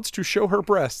who wants to show her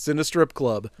breasts in a strip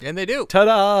club. And they do.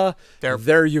 Ta-da! They're-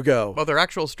 There you go. Well, they're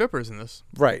actual strippers in this.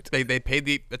 Right. They paid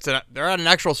they're at an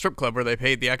actual strip club where they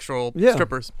paid the actual Yeah.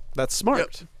 strippers. That's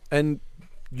smart. Yep. And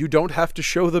you don't have to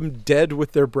show them dead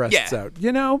with their breasts Yeah. out.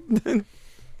 You know?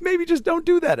 Maybe just don't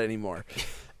do that anymore.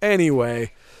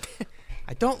 Anyway,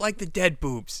 I don't like the dead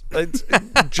boobs.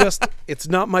 it's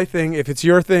not my thing. If it's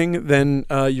your thing, then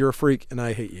you're a freak and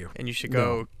I hate you. And you should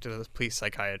go to the police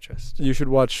psychiatrist. You should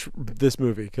watch this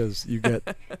movie because you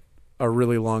get a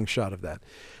really long shot of that.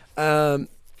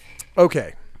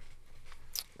 Okay.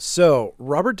 So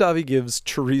Robert Davi gives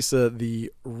Teresa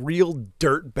the real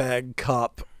dirtbag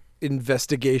cop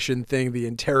investigation thing, the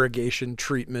interrogation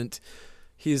treatment.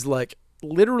 He's like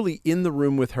literally in the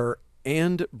room with her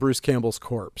and Bruce Campbell's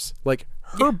corpse. Like,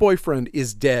 her boyfriend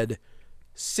is dead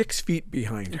 6 feet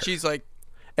behind her. And she's like,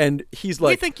 And he's "We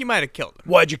like, think you might have killed him."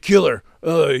 "Why'd you kill her?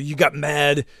 You got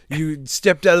mad. You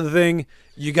stepped out of the thing.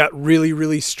 You got really,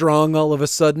 really strong all of a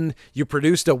sudden. You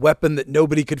produced a weapon that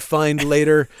nobody could find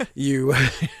later. You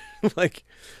like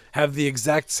have the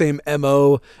exact same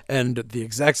MO and the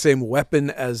exact same weapon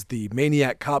as the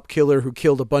Maniac Cop killer who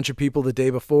killed a bunch of people the day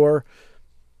before."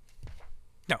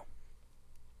 No.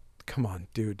 Come on,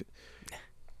 dude.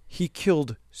 He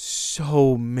killed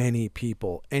so many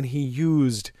people, and he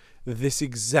used this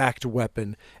exact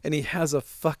weapon, and he has a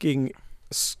fucking,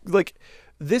 like,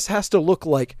 this has to look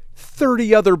like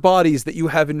 30 other bodies that you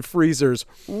have in freezers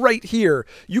right here.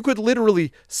 You could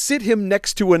literally sit him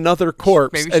next to another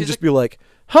corpse Maybe and she's just be like,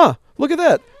 "Huh, look at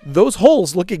that. Those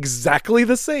holes look exactly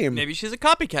the same." Maybe she's a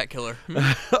copycat killer.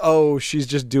 Oh, she's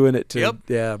just doing it to, Yep.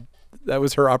 yeah. That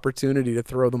was her opportunity to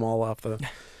throw them all off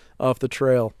the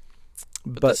trail.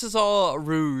 But this is all a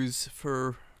ruse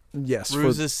for Yes,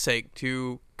 ruse's sake,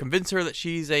 to convince her that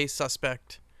she's a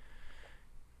suspect.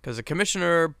 Because the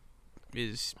commissioner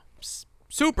is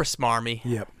super smarmy.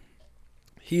 Yep.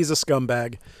 He's a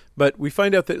scumbag, but we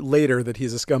find out that later that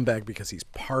he's a scumbag because he's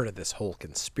part of this whole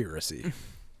conspiracy.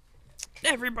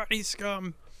 Everybody's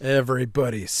scum.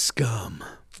 Everybody's scum.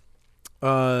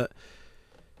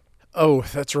 Oh,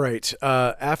 that's right.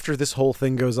 After this whole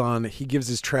thing goes on, he gives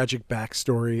his tragic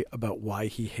backstory about why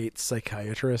he hates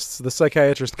psychiatrists. The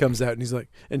psychiatrist comes out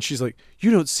and she's like,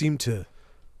 "You don't seem to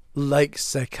like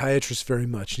psychiatrists very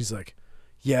much." And he's like,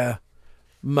 "Yeah,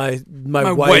 my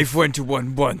wife went to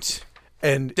one once,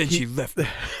 and then she left.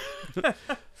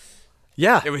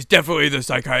 Yeah, It was definitely the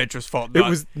psychiatrist's fault. it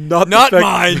was not not the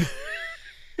fact- mine.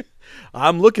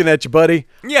 I'm looking at you, buddy.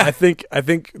 Yeah. I think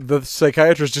the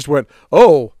psychiatrist just went,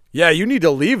 "Oh, yeah, you need to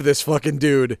leave this fucking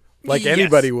dude," like Yes.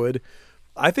 anybody would.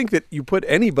 I think that you put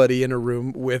anybody in a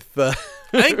room with. I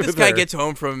think this with guy her. gets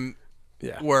home from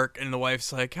Yeah. work, and the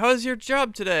wife's like, "How's your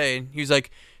job today?" And he's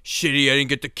like, "Shitty. I didn't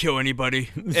get to kill anybody."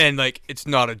 And like, it's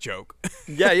not a joke.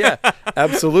 Yeah,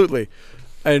 absolutely.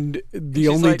 And the She's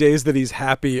only like- days that he's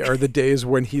happy are the days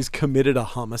when he's committed a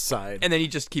homicide. And then he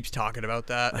just keeps talking about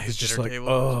that. at He's the just dinner like, table.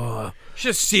 "Oh,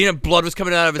 Just seeing it, blood was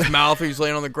coming out of his mouth. He was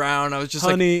laying on the ground. I was just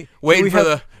honey, like waiting we for have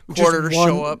the just quarter to one-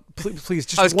 show up. Please,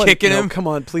 just I was one, kicking no, him. Come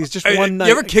on, please, just I- one night.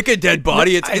 You ever kick a dead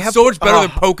body? It's I have- so much better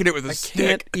than Oh, poking it with a I stick.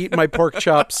 can't eat my pork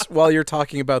chops while you're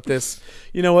talking about this.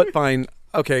 You know what? Fine.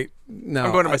 Okay. No.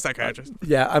 I'm going to my psychiatrist.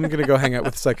 Yeah, I'm going to go hang out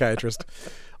with a psychiatrist.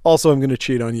 Also, I'm going to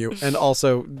cheat on you and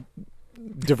also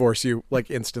divorce you like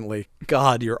instantly.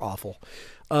 God, you're awful.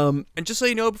 And just so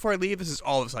you know, before I leave, this is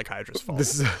all the psychiatrist's fault.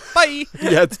 This is Bye.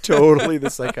 yeah, it's totally the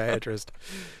psychiatrist.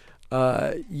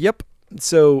 Yep.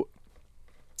 So,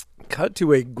 cut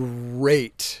to a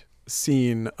great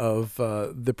scene of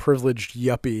the privileged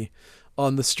yuppie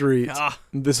on the street. Ah.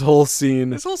 This whole scene.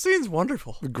 This whole scene's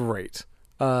wonderful. Great.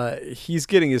 He's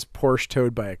getting his Porsche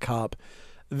towed by a cop.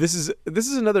 This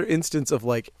is another instance of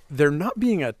like there not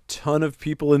being a ton of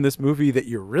people in this movie that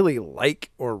you really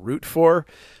like or root for,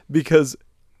 because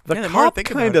the cop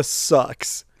kind of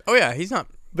sucks. Oh yeah, he's not.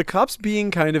 The cop's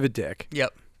being kind of a dick.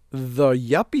 Yep. The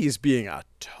yuppie's being a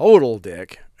total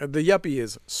dick. The yuppie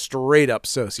is straight up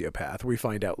sociopath. We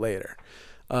find out later.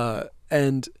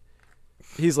 And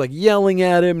he's like yelling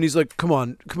at him, and he's like, come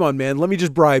on, man, let me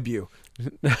just bribe you.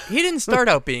 He didn't start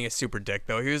out being a super dick,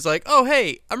 though. He was like, oh,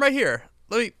 hey, I'm right here.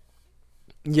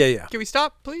 Yeah. Can we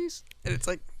stop, please? And it's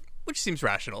like, which seems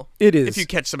rational. It is. If you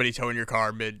catch somebody towing your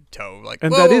car mid-tow, like,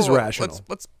 and whoa, that is rational.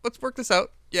 Let's work this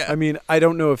out. Yeah. I mean, I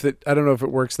don't know if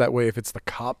it works that way if it's the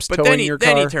cops but towing your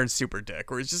car. Then he turns super dick,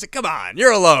 where he's just like, come on,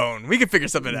 you're alone. We can figure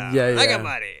something out. Yeah. I got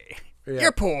money. Yeah.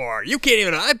 You're poor. You can't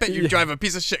even. I bet you drive a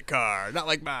piece of shit car. Not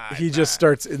like mine. He just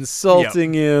starts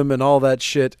insulting him and all that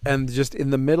shit. And just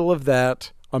in the middle of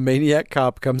that, a maniac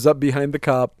cop comes up behind the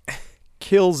cop,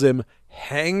 kills him,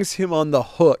 hangs him on the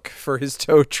hook for his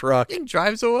tow truck, and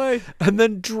drives away. And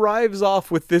then drives off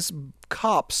with this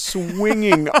cop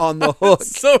swinging on the hook.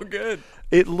 So good.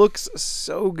 It looks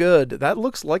so good. That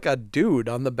looks like a dude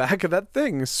on the back of that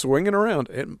thing swinging around.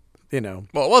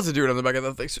 Well, it was a dude on the back of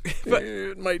that thing. But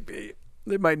it might be.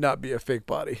 It might not be a fake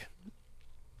body.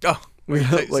 Oh.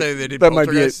 Say they did that might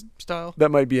be style?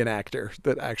 That might be an actor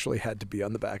that actually had to be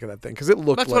on the back of that thing, because it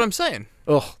looked That's what I'm saying.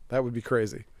 Oh, that would be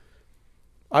crazy.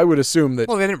 I would assume that...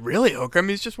 Well, they didn't really hook him.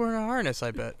 He's just wearing a harness,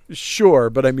 I bet. Sure,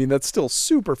 but I mean, that's still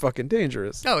super fucking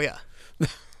dangerous. Oh, yeah.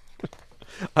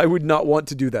 I would not want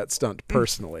to do that stunt,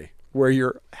 personally, where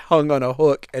you're hung on a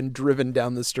hook and driven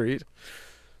down the street.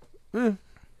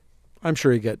 I'm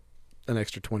sure you get an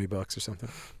extra $20 or something.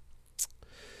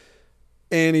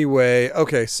 Anyway,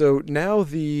 okay, so now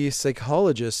the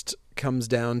psychologist comes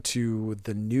down to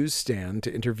the newsstand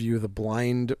to interview the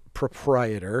blind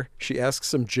proprietor. She asks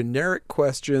some generic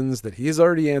questions that he's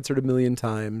already answered a million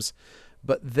times,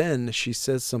 but then she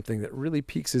says something that really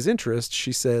piques his interest.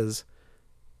 She says,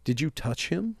 "Did you touch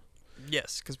him?"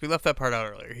 Yes, because we left that part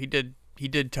out earlier. He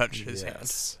did touch his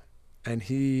hand. And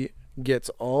he gets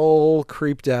all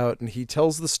creeped out, and he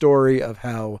tells the story of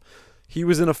how he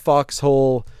was in a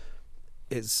foxhole.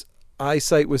 His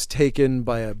eyesight was taken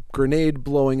by a grenade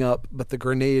blowing up, but the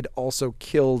grenade also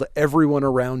killed everyone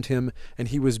around him, and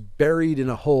he was buried in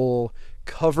a hole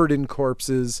covered in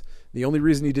corpses. The only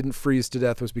reason he didn't freeze to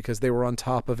death was because they were on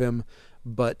top of him,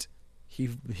 but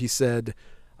he said,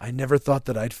 "I never thought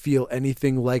that I'd feel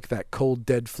anything like that cold,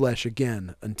 dead flesh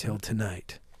again until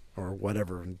tonight." Or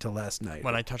whatever, until last night.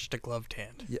 When I touched a gloved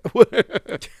hand. Yeah.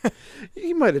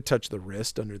 He might have touched the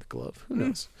wrist under the glove. Who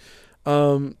knows?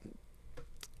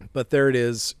 But there it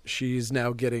is. She's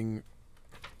now getting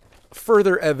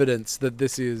further evidence that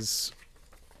this is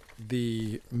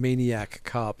the maniac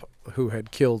cop who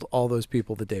had killed all those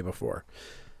people the day before.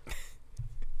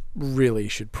 Really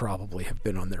should probably have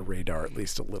been on their radar at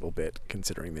least a little bit,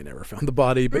 considering they never found the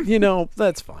body. But,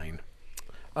 that's fine.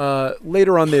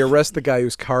 Later on, they arrest the guy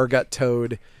whose car got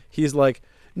towed. He's like,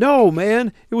 "No,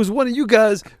 man, it was one of you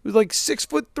guys. It was like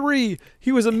 6'3".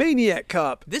 He was a maniac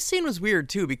cop." This scene was weird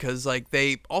too, because like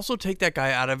they also take that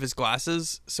guy out of his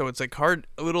glasses, so it's like hard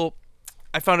a little.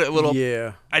 I found it a little.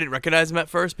 Yeah. I didn't recognize him at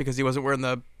first because he wasn't wearing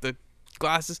the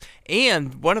glasses,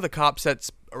 and one of the cops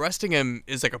that's arresting him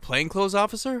is like a plainclothes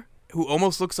officer who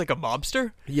almost looks like a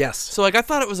mobster. Yes. So like I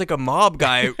thought it was like a mob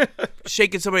guy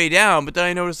shaking somebody down, but then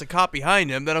I noticed a cop behind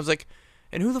him. Then I was like,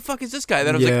 and who the fuck is this guy?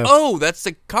 Then I was like, oh, that's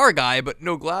the car guy, but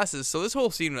no glasses. So this whole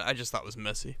scene I just thought was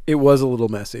messy. It was a little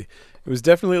messy. It was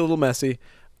definitely a little messy.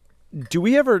 Do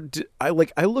we ever... I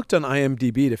looked on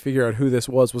IMDb to figure out who this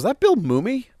was. Was that Bill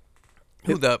Mumy?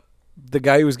 Who the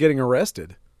guy who was getting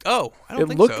arrested. Oh, I don't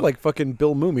think so. It looked like fucking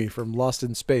Bill Mumy from Lost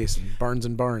in Space and Barnes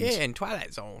and Barnes. Yeah, and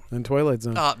Twilight Zone.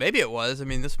 Maybe it was. I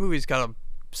mean, this movie's got a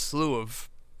slew of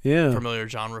familiar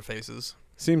genre faces.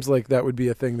 Seems like that would be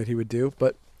a thing that he would do,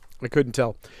 but I couldn't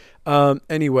tell.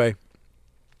 Anyway,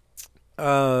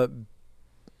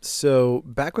 so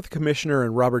back with the commissioner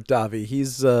and Robert Davi.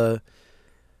 He's the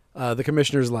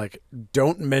commissioner's like,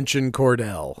 "Don't mention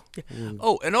Cordell." Yeah.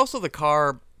 Oh, and also the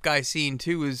car guy scene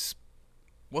too is,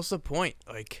 what's the point?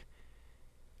 Like,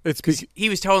 he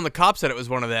was telling the cops that it was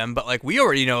one of them, but like we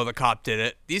already know the cop did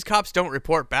it. These cops don't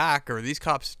report back, or these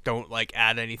cops don't like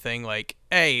add anything. Like,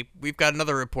 hey, we've got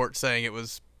another report saying it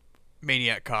was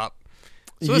Maniac Cop.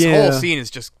 So this whole scene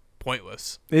is just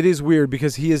pointless. It is weird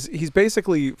because he's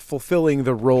basically fulfilling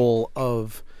the role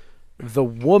of the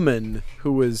woman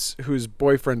whose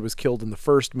boyfriend was killed in the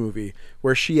first movie,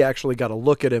 where she actually got a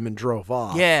look at him and drove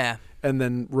off. Yeah. and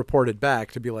then reported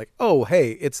back to be like, oh,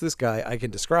 hey, it's this guy. I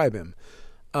can describe him.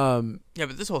 Yeah,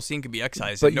 but this whole scene could be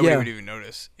excised and nobody would even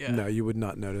notice. Yeah. No, you would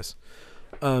not notice.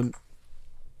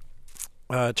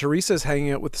 Teresa's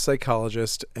hanging out with the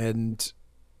psychologist, and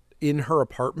in her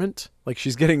apartment, like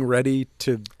she's getting ready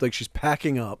to, like she's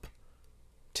packing up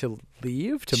to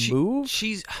leave, to move.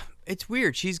 It's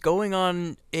weird. She's going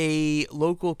on a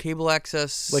local cable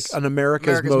access, like an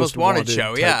America's Most Wanted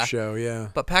show, show, yeah.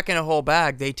 But packing a whole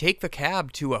bag, they take the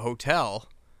cab to a hotel.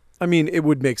 I mean, it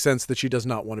would make sense that she does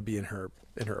not want to be in her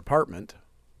apartment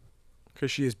because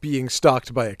she is being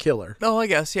stalked by a killer. Oh, I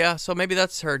guess, yeah. So maybe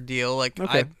that's her deal. Like,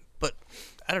 okay. But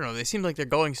I don't know. They seem like they're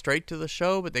going straight to the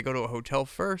show, but they go to a hotel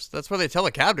first. That's where they tell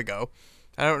the cab to go.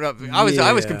 I don't know.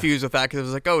 I was confused with that because it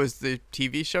was like, oh, is the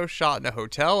TV show shot in a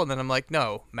hotel? And then I'm like,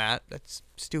 no, Matt, that's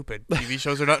stupid. TV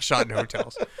shows are not shot in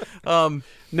hotels.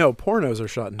 No, pornos are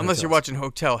shot in hotels. Unless you're watching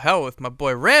Hotel Hell with my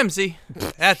boy Ramsey.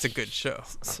 That's a good show.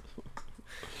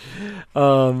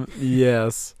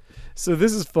 Yes. So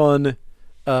this is fun.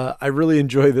 I really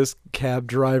enjoy this cab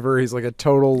driver. He's like a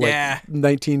total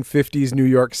 1950s New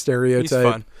York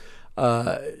stereotype.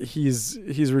 He's fun.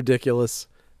 He's ridiculous.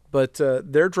 But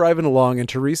they're driving along, and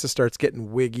Teresa starts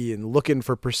getting wiggy and looking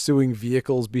for pursuing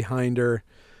vehicles behind her.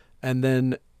 And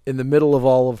then in the middle of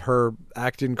all of her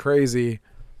acting crazy,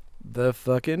 the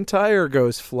fucking tire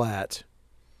goes flat.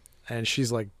 And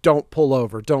she's like, don't pull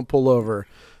over, don't pull over.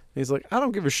 And he's like, I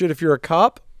don't give a shit if you're a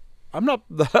cop. I'm not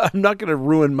going to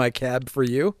ruin my cab for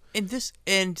you.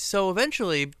 And so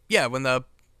eventually, so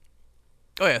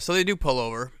they do pull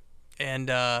over, and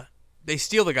they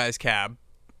steal the guy's cab.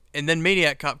 And then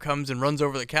Maniac Cop comes and runs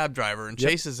over the cab driver and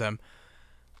chases him.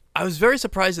 I was very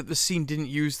surprised that this scene didn't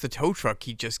use the tow truck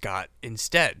he just got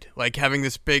instead. Like having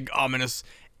this big, ominous,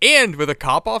 and with a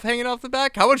cop hanging off the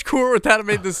back. How much cooler would that have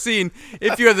made this scene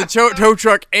if you had the tow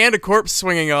truck and a corpse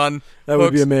swinging on? That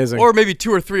would be amazing. Or maybe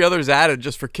 2 or 3 others added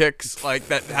just for kicks, like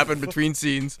that happened between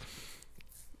scenes.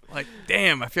 Like,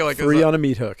 damn, I feel like free on a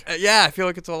meat hook. I feel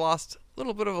like it's a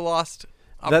little bit of a lost.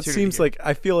 That seems like,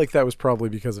 I feel like that was probably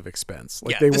because of expense.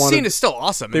 Like the scene is still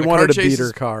awesome. They wanted a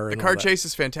beater car. The car chase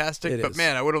is fantastic, but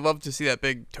man, I would have loved to see that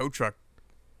big tow truck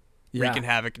wreaking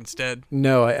havoc instead.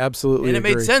 No, I absolutely agree. And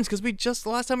it made sense because the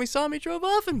last time we saw him, he drove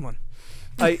off in one.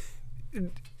 I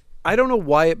don't know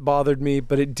why it bothered me,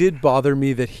 but it did bother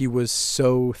me that he was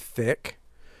so thick.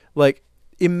 Like,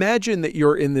 imagine that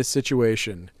you're in this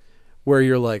situation where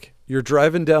you're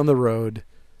driving down the road,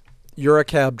 you're a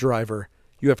cab driver,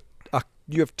 you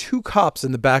have 2 cops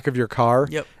in the back of your car,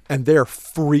 and they're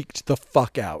freaked the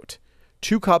fuck out.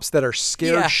 2 cops that are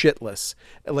scared shitless,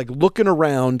 like looking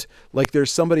around like there's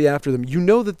somebody after them. You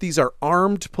know that these are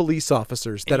armed police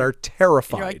officers that are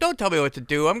terrified. You're like, don't tell me what to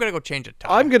do. I'm going to go change a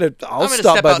tire. I'll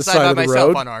stop by the side of the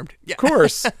road. Unarmed. Yeah. Of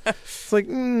course. It's like,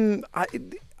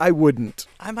 I wouldn't.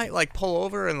 I might pull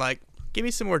over and give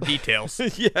me some more details.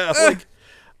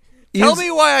 Tell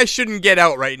me why I shouldn't get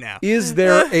out right now. Is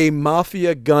there a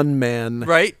mafia gunman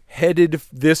headed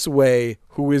this way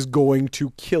who is going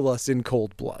to kill us in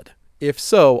cold blood? If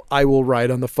so, I will ride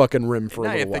on the fucking rim for a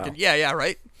little while.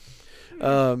 Right.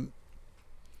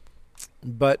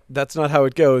 But that's not how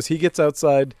it goes. He gets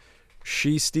outside,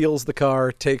 she steals the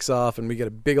car, takes off, and we get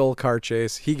a big old car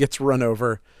chase. He gets run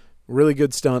over. Really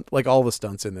good stunt, like all the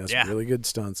stunts in this. Yeah. Really good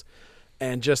stunts.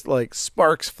 And just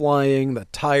sparks flying, the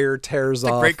tire tears off.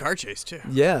 It's a great car chase too.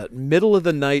 Yeah, middle of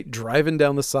the night, driving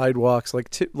down the sidewalks,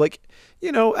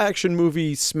 action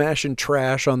movie smashing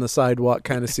trash on the sidewalk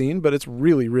kind of scene. But it's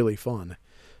really, really fun.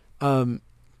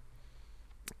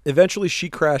 Eventually, she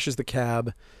crashes the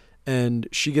cab, and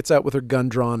she gets out with her gun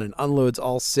drawn and unloads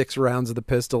all 6 rounds of the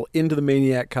pistol into the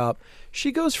Maniac Cop.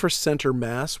 She goes for center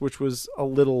mass, which was a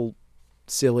little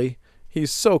silly.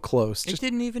 He's so close. It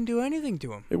didn't even do anything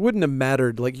to him. It wouldn't have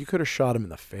mattered. You could have shot him in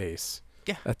the face.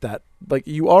 Yeah. At that.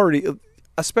 You already,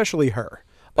 especially her.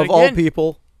 But of all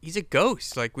people. He's a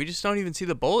ghost. We just don't even see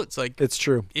the bullets. It's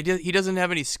true. He doesn't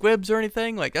have any squibs or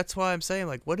anything. That's why I'm saying,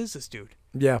 what is this dude?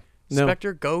 Yeah. No.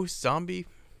 Spectre, ghost, zombie.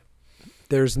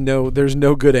 There's no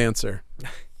good answer.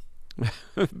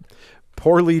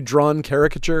 Poorly drawn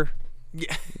caricature.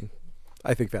 Yeah.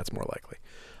 I think that's more likely.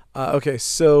 Okay,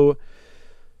 so...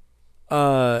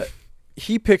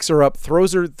 he picks her up,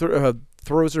 throws her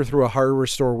through a hardware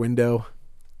store window.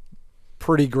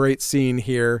 Pretty great scene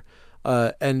here.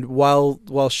 And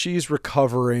while she's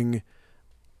recovering,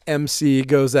 MC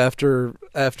goes after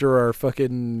our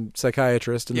fucking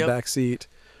psychiatrist in the back seat.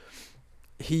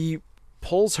 He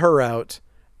pulls her out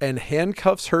and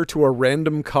handcuffs her to a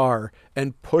random car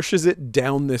and pushes it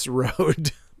down this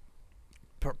road.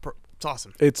 It's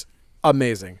awesome. It's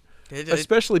amazing.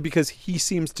 Especially because he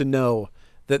seems to know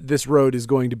that this road is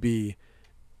going to be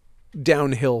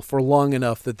downhill for long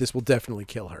enough that this will definitely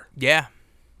kill her. Yeah.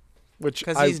 Which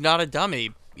Because he's not a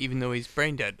dummy, even though he's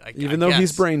brain dead. Even though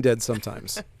he's brain dead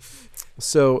sometimes.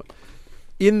 So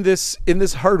in this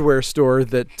hardware store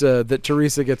that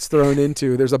Teresa gets thrown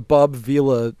into, there's a Bob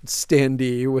Vila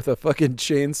standee with a fucking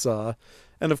chainsaw.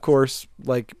 And of course,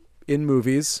 like in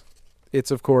movies,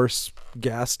 it's of course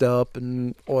gassed up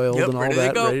and oiled and all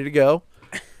that, ready to go.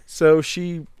 So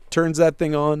she turns that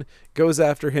thing on, goes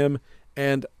after him,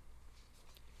 and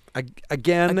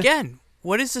again,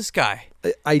 what is this guy?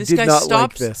 This did not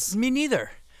like this. Me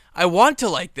neither. I want to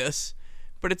like this,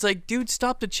 but it's like, dude,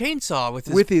 stopped a chainsaw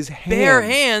with his bare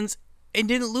hands and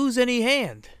didn't lose any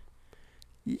hand.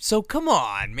 So come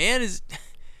on, man.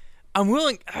 I'm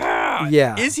willing.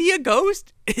 Yeah. Is he a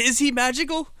ghost? Is he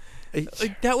magical?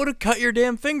 Like, that would have cut your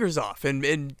damn fingers off and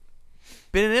been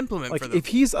an implement like for them. If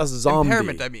he's a zombie,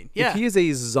 impairment, I mean, yeah. If he is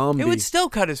a zombie, it would still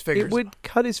cut his fingers. It would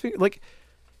cut his finger. Like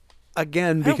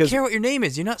again, I because don't care what your name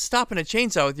is. You're not stopping a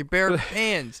chainsaw with your bare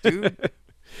hands, dude.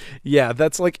 Yeah,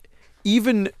 that's like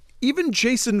even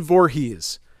Jason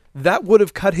Voorhees. That would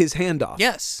have cut his hand off.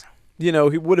 Yes. You know,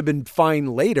 he would have been fine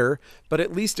later, but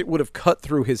at least it would have cut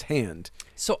through his hand.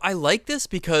 So I like this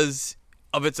because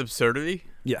of its absurdity.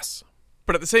 Yes.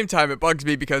 But at the same time, it bugs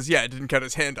me because, it didn't cut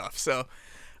his hand off. So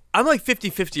I'm like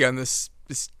 50-50 on this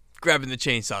grabbing the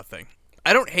chainsaw thing.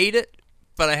 I don't hate it,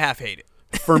 but I half hate it.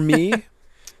 For me,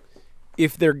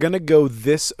 if they're going to go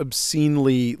this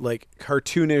obscenely, like,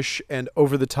 cartoonish and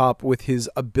over the top with his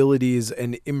abilities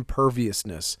and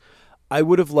imperviousness, I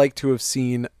would have liked to have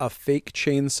seen a fake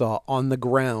chainsaw on the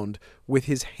ground with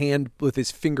his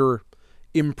finger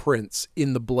imprints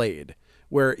in the blade,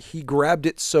 where he grabbed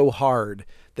it so hard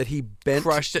that he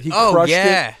crushed it. He crushed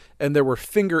it, and there were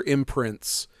finger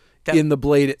imprints in the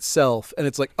blade itself. And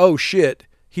it's like, oh shit,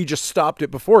 he just stopped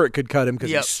it before it could cut him because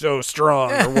he's so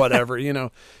strong or whatever. You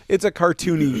know, it's a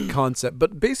cartoony concept,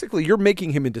 but basically you're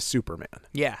making him into Superman.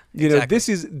 Yeah, you know, this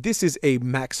is a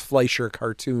Max Fleischer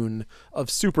cartoon of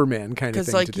Superman kind of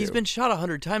thing. Because like he's been shot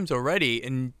 100 times already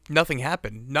and nothing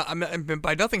happened.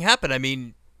 By nothing happened, I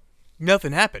mean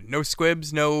nothing happened. No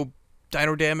squibs, no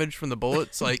dino damage from the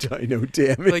bullets. Like dino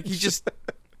damage. Like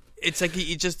it's like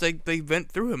he just like they went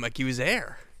through him like he was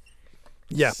air.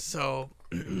 Yeah. So,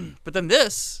 but then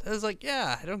this, I was like,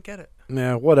 I don't get it.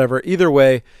 Yeah, whatever. Either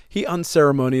way, he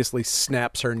unceremoniously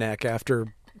snaps her neck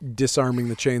after disarming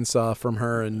the chainsaw from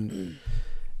her, and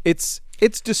it's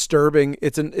disturbing.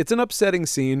 It's an upsetting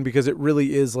scene because it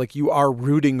really is like you are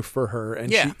rooting for her,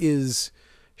 and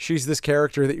she's this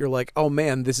character that you're like, oh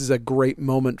man, this is a great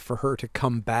moment for her to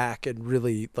come back and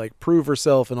really like prove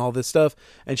herself and all this stuff,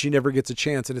 and she never gets a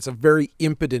chance, and it's a very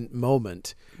impotent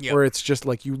moment where it's just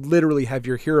like you literally have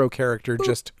your hero character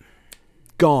just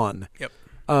gone.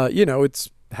 You know, it's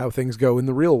how things go in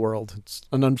the real world. It's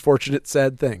an unfortunate,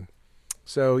 sad thing.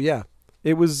 So yeah,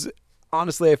 it was,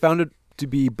 honestly, I found it to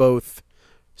be both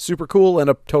super cool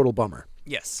and a total bummer.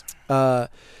 Yes. Hard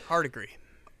agree.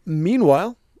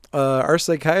 Meanwhile, our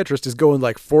psychiatrist is going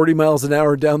like 40 miles an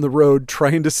hour down the road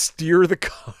trying to steer the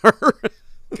car.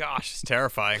 Gosh, it's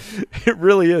terrifying. It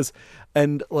really is.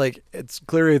 And like, it's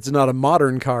clearly it's not a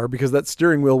modern car because that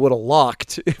steering wheel would have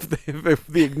locked if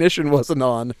the ignition wasn't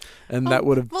on, and that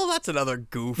would have. Well, that's another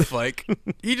goof. Like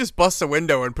he just busts a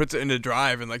window and puts it into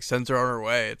drive and like sends her on her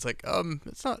way. It's like,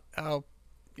 it's not how.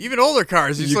 Even older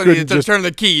cars, you just need to turn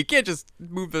the key. You can't just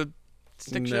move the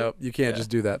stick shift. No, you can't just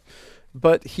do that.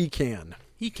 But he can.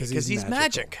 Because he's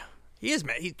magic. He is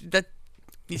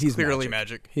He's clearly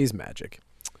magic. He's magic.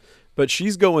 But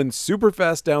she's going super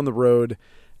fast down the road,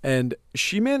 and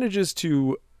she manages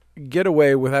to get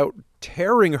away without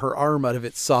tearing her arm out of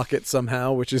its socket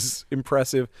somehow, which is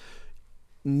impressive.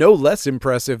 No less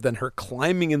impressive than her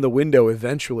climbing in the window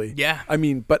eventually. Yeah. I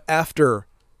mean, but after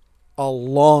a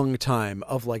long time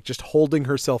of like just holding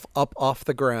herself up off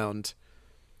the ground,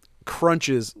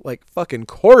 crunches like fucking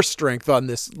core strength on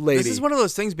this lady. This is one of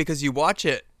those things because you watch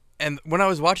it, and when I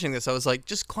was watching this, I was like,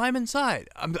 just climb inside.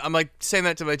 I'm like saying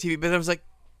that to my TV, but I was like,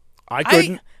 I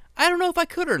couldn't. I don't know if I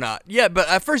could or not. Yeah, but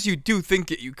at first you do think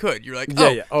that you could. You're like,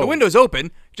 the window's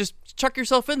open. Just chuck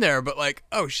yourself in there. But like,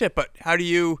 oh shit, but how do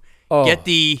you get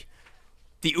the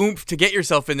oomph to get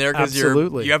yourself in there? Because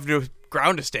you have no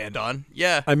ground to stand on.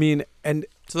 Yeah. I mean, and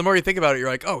so the more you think about it, you're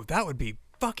like, oh, that would be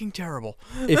fucking terrible.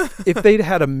 if they'd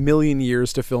had a million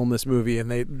years to film this movie and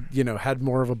they, had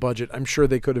more of a budget, I'm sure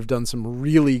they could have done some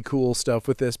really cool stuff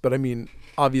with this. But I mean,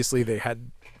 obviously they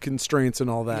had constraints and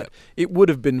all that. Yep. It would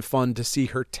have been fun to see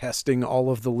her testing all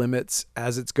of the limits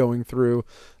as it's going through,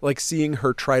 like seeing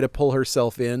her try to pull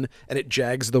herself in and it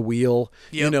jags the wheel.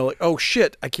 Yep. You know, like, oh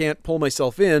shit, I can't pull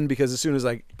myself in because as soon as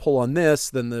I pull on this,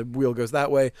 then the wheel goes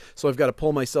that way. So I've got to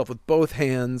pull myself with both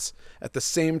hands at the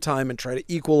same time and try to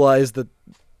equalize the,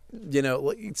 you know,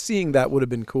 like, seeing that would have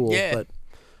been cool. Yeah. But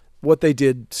what they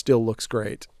did still looks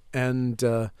great. And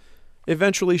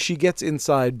eventually she gets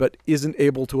inside but isn't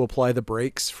able to apply the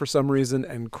brakes for some reason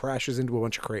and crashes into a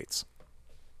bunch of crates.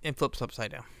 And flips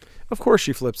upside down. Of course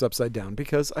she flips upside down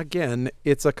because, again,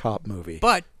 it's a cop movie.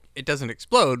 But it doesn't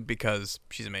explode because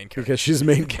she's a main character. Because she's a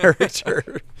main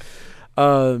character.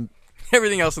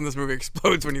 Everything else in this movie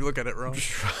explodes when you look at it wrong.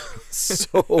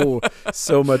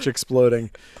 so much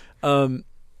exploding.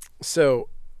 So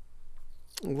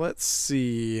let's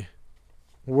see.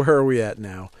 Where are we at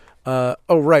now? Oh,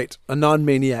 right. A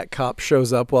non-maniac cop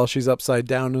shows up while she's upside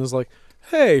down and is like,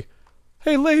 hey,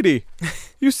 lady,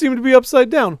 you seem to be upside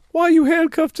down. Why are you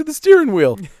handcuffed to the steering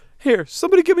wheel? Here,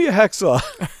 somebody give me a hacksaw.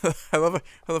 I love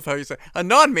how you say a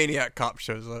non-maniac cop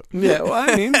shows up. Yeah, well,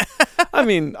 I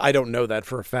mean, I don't know that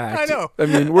for a fact. I know. I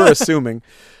mean, we're assuming.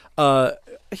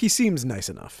 He seems nice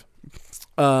enough.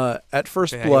 At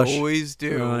first blush. They always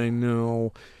do. I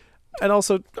know. And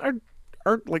also,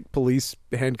 aren't like police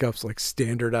handcuffs like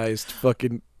standardized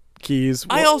fucking keys?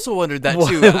 I also wondered that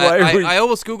too. I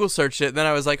almost Google searched it, and then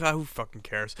I was like, oh, who fucking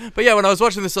cares? But yeah, when I was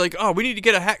watching this, like, oh, we need to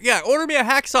get a hack. Yeah, order me a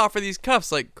hacksaw for these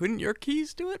cuffs. Like, couldn't your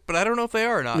keys do it? But I don't know if they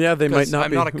are or not. Yeah, they might not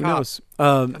I'm be. not a Who cop. knows?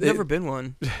 I've never been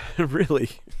one. Really?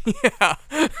 Yeah.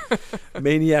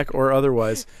 Maniac or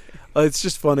otherwise. It's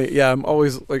just funny. Yeah, I'm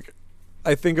always like,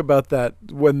 I think about that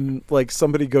when like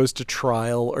somebody goes to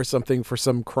trial or something for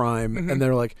some crime, and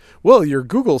they're like, well, your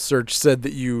Google search said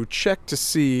that you checked to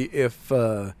see if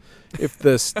the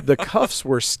cuffs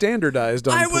were standardized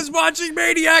on. I was watching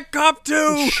Maniac Cop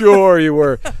 2. Sure you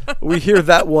were. We hear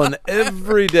that one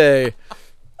every day.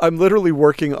 I'm literally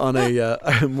working on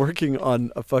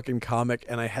a fucking comic,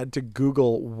 and I had to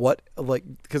Google what, like,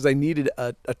 because I needed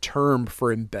a term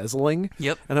for embezzling.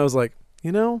 Yep. And I was like,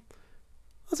 you know,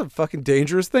 that's a fucking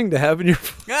dangerous thing to have in your.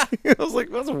 I was like,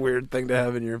 that's a weird thing to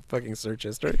have in your fucking search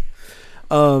history.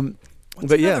 What's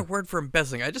but yeah, another word for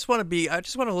embezzling? I just want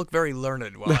to look very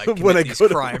learned while I commit when I these go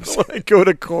crimes. when I go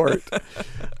to court.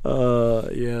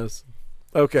 Yes.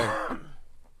 Okay.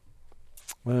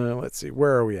 Let's see.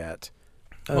 Where are we at?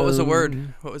 What was the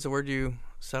word? What was the word you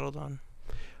settled on?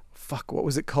 Fuck, what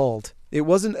was it called? It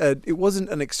wasn't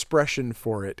an expression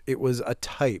for it. It was a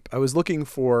type. I was looking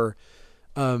for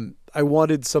I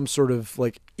wanted some sort of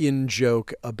like in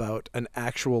joke about an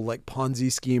actual like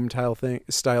Ponzi scheme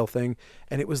style thing,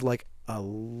 and it was like a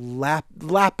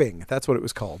lapping. That's what it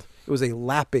was called. It was a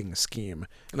lapping scheme,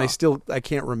 and I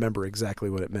can't remember exactly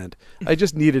what it meant. I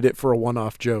just needed it for a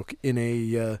one-off joke in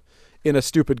a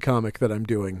stupid comic that I'm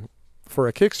doing for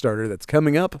a Kickstarter that's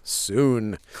coming up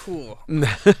soon. Cool. I'm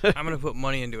gonna put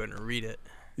money into it and read it.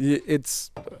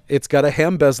 It's got a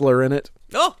hambezzler in it.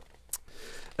 Oh.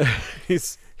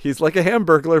 He's like a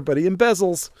hamburglar, but he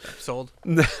embezzles. Sold.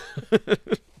 You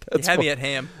had me at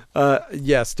ham.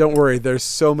 Yes, don't worry. There's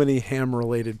so many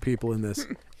ham-related people in this.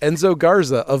 Enzo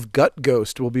Garza of Gut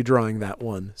Ghost will be drawing that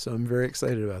one, so I'm very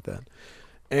excited about that.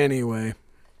 Anyway,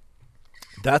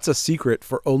 that's a secret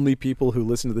for only people who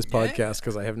listen to this podcast,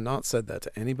 because I have not said that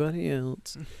to anybody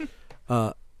else.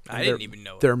 I didn't even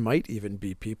know. There might even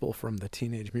be people from the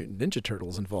Teenage Mutant Ninja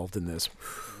Turtles involved in this.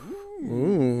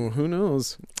 Ooh, who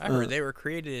knows? I heard they were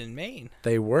created in Maine.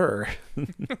 They were.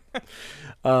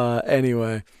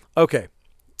 Anyway, okay.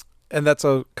 And that's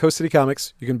Coast City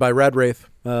Comics. You can buy Rad Wraith.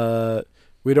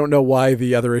 We don't know why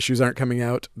the other issues aren't coming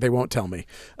out. They won't tell me.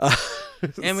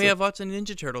 And we have lots of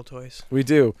Ninja Turtle toys. We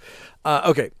do.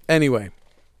 Okay, anyway.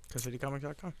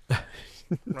 CoastCityComics.com.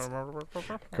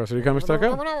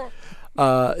 CoastCityComics.com.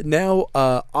 Now,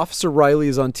 Officer Riley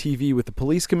is on TV with the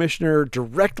police commissioner,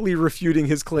 directly refuting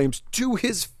his claims to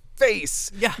his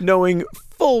face, knowing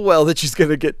full well that she's going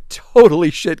to get totally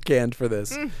shit-canned for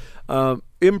this.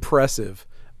 Impressive.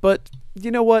 But you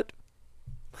know what?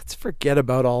 Let's forget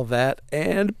about all that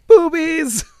and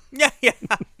boobies. Yeah.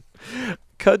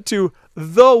 Cut to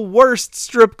the worst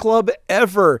strip club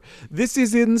ever. This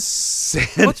is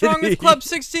insanity. What's wrong with Club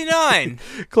 69?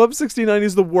 Club 69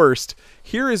 is the worst.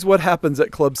 Here is what happens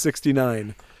at Club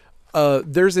 69.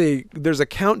 There's a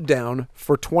countdown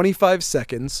for 25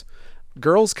 seconds.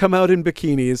 Girls come out in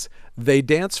bikinis. They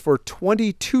dance for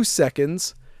 22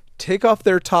 seconds, take off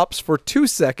their tops for 2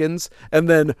 seconds, and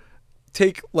then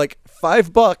take like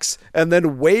 $5 and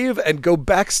then wave and go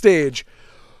backstage.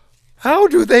 How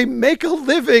do they make a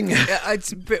living?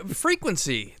 It's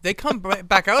frequency. They come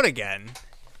back out again.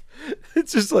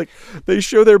 It's just like they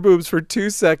show their boobs for 2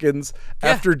 seconds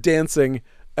after dancing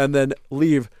and then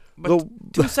leave. But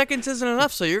 2 seconds isn't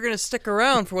enough, so you're going to stick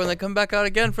around for when they come back out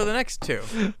again for the next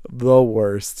 2. The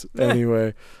worst.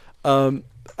 Anyway,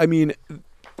 I mean,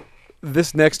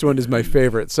 this next one is my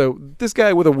favorite. So this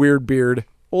guy with a weird beard,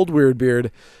 old weird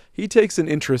beard, he takes an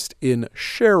interest in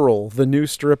Cheryl, the new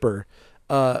stripper,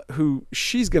 who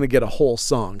she's going to get a whole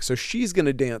song. So she's going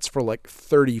to dance for like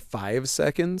 35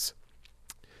 seconds.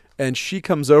 And she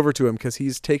comes over to him because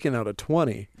he's taken out a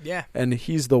 20. Yeah. And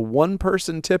he's the one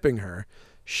person tipping her.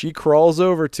 She crawls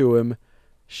over to him.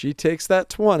 She takes that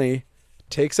 20,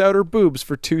 takes out her boobs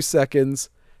for 2 seconds,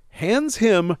 hands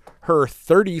him her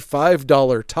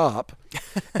 $35 top,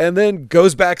 and then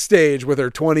goes backstage with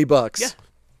her $20. Yeah.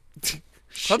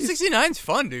 Club 69's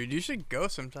fun, dude. You should go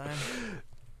sometime.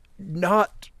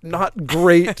 Not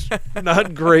great.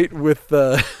 Not great with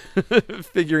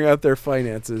figuring out their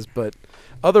finances, but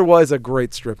otherwise a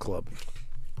great strip club.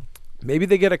 Maybe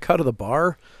they get a cut of the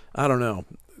bar. I don't know.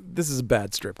 This is a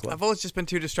bad strip club. I've always just been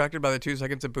too distracted by the 2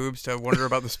 seconds of boobs to wonder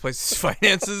about this place's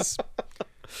finances.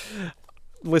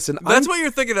 Listen, that's what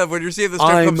you're thinking of when you're seeing the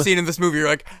strip club scene in this movie. You're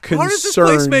like, how does this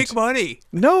place make money?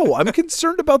 No, I'm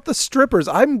concerned about the strippers.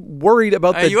 I'm worried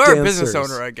about the You are dancers. a business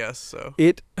owner, I guess. So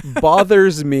it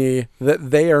bothers me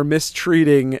that they are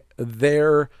mistreating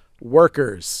their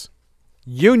workers.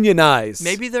 Unionize.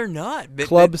 Maybe they're not.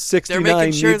 Club 69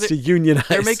 needs to unionize.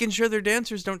 They're making sure their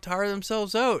dancers don't tire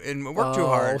themselves out and work too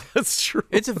hard. That's true.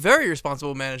 It's a very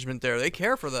responsible management there. They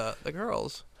care for the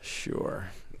girls. Sure.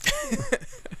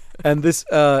 And this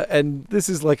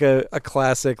is like a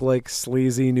classic, like,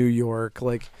 sleazy New York.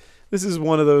 Like, this is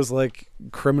one of those, like,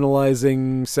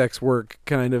 criminalizing sex work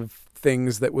kind of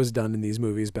things that was done in these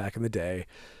movies back in the day,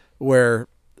 where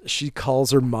she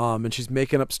calls her mom and she's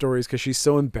making up stories because she's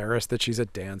so embarrassed that she's a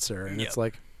dancer. And it's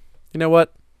like, you know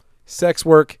what? Sex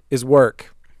work is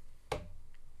work.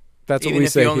 That's what we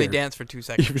say. Even if you only here. dance for 2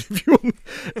 seconds.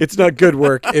 It's not good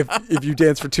work if you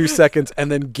dance for 2 seconds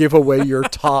and then give away your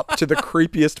top to the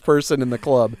creepiest person in the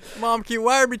club. Mom, can you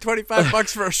wire me $25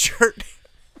 for a shirt?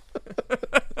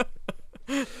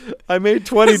 I made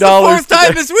 $20. It's the 4th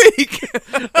time this week.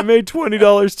 I made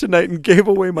 $20 tonight and gave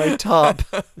away my top.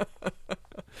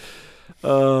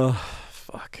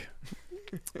 Fuck.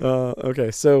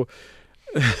 Okay, so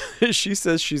she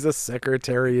says she's a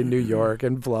secretary in New York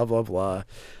and blah, blah, blah.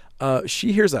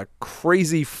 She hears a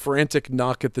crazy, frantic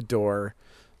knock at the door.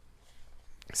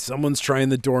 Someone's trying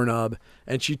the doorknob,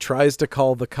 and she tries to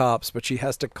call the cops, but she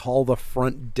has to call the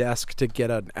front desk to get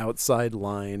an outside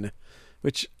line,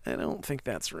 which I don't think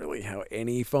that's really how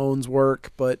any phones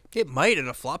work, but it might in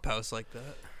a flop house like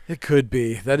that. It could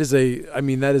be. That is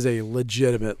a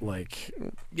legitimate, like...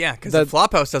 Yeah, because the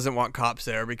Flophouse doesn't want cops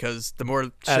there because the more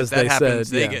shit that happens,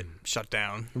 they get shut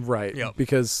down. Right. Yep.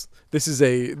 Because this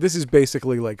is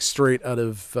basically like straight out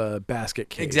of Basket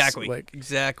Case. Exactly.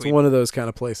 It's one of those kind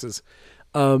of places.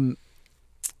 And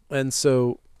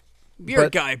so... Beer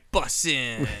guy busts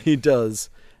in. He does.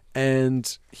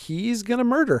 And he's going to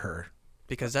murder her.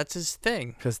 Because that's his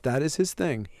thing. Because that is his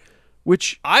thing.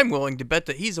 Which I'm willing to bet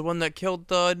that he's the one that killed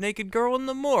the naked girl in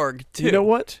the morgue, too. You know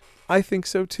what? I think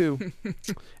so, too.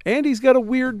 And he's got a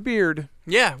weird beard.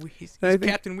 Yeah, he's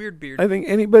Captain Weird Beard. I think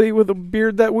anybody with a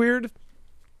beard that weird,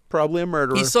 probably a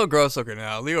murderer. He's so gross looking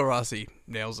now. Leo Rossi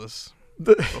nails us.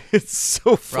 It's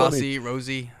so funny.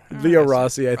 Rosie. Leo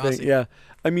Rossi, I think. Yeah.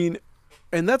 I mean,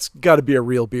 and that's got to be a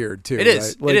real beard, too. It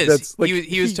is. Right? Like, it is. That's, like,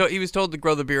 he was told to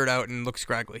grow the beard out and look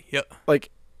scraggly. Yep. Like,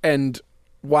 and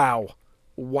wow,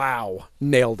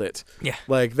 nailed it. Yeah.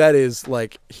 Like, that is,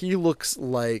 like, he looks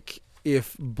like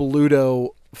if Bluto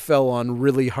fell on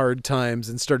really hard times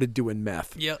and started doing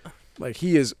meth. Yeah. Like,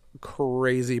 he is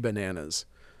crazy bananas.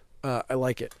 I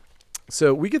like it.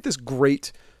 So we get this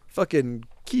great fucking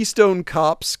Keystone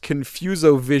Cops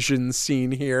Confuso-Vision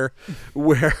scene here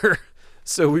where...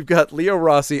 So we've got Leo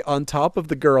Rossi on top of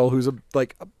the girl who's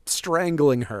like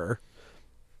strangling her.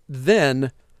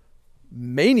 Then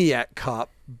Maniac Cop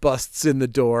busts in the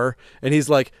door and he's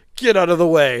like, "Get out of the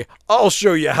way. I'll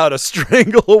show you how to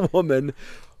strangle a woman."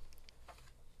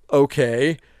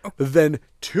 Okay. Then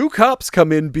 2 cops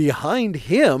come in behind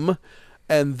him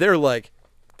and they're like,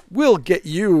 "We'll get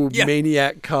you,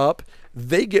 Maniac Cop."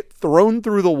 They get thrown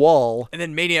through the wall. And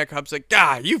then Maniac Cop's like,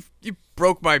 you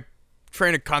broke my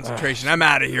train of concentration. I'm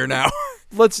out of here now.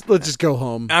 Let's just go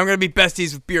home. I'm going to be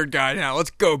besties with Beard Guy now.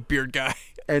 Let's go, Beard Guy.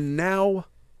 And now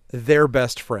they're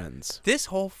best friends. This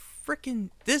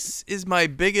is my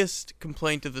biggest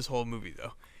complaint of this whole movie,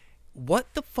 though.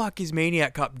 What the fuck is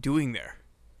Maniac Cop doing there?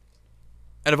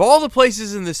 out of all the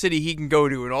places in the city he can go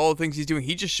to and all the things he's doing,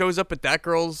 he just shows up at that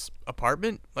girl's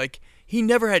apartment. Like, he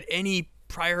never had any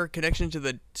prior connection to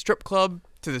the strip club,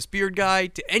 to this beard guy,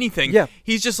 to anything. Yeah.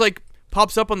 He's just like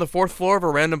pops up on the 4th floor of a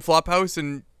random flop house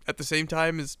and at the same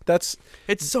time it's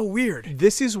so weird.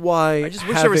 This is why I just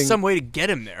wish there was some way to get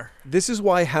him there. This is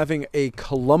why having a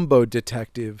Columbo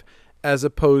detective as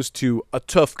opposed to a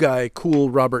tough guy, cool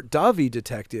Robert Davi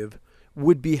detective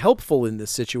would be helpful in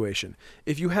this situation.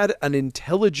 If you had an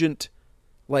intelligent,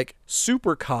 like,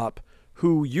 super cop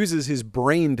who uses his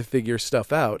brain to figure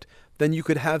stuff out, then you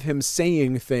could have him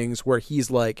saying things where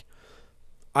he's like,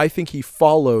 I think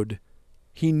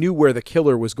he knew where the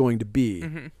killer was going to be.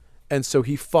 Mm-hmm. And so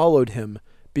he followed him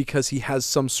because he has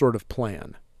some sort of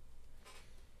plan.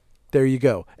 There you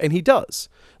go. And he does.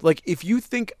 Like, if you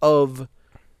think of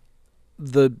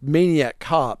the Maniac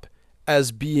Cop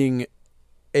as being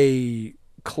a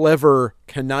clever,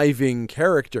 conniving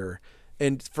character,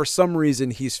 and for some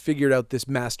reason he's figured out this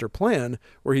master plan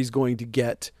where he's going to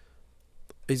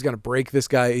break this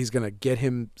guy, he's going to get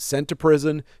him sent to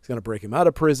prison, he's going to break him out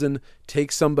of prison,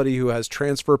 take somebody who has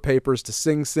transfer papers to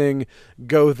Sing Sing,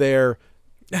 go there,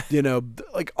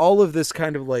 like all of this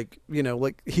kind of like,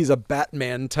 like he's a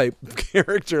Batman type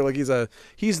character, like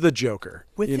he's the Joker.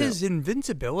 With his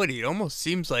invincibility, it almost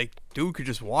seems like dude could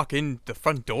just walk in the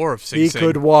front door of Sing Sing. He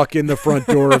could walk in the front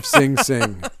door of Sing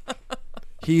Sing.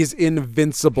 He's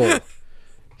invincible.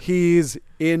 He's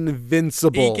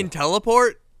invincible. He can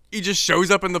teleport. He just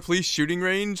shows up in the police shooting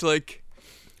range. Like,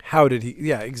 how did he?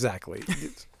 Yeah, exactly.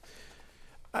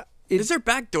 Is there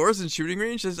back doors in shooting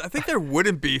ranges? I think there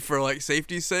wouldn't be for like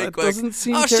safety's sake. That doesn't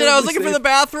seem oh shit! I was looking safe. for the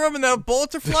bathroom and the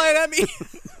bullets are flying at me.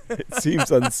 It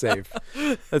seems unsafe.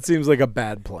 That seems like a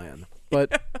bad plan.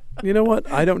 But you know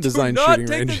what? I don't design shooting ranges.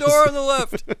 Do not take the door on the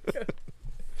left.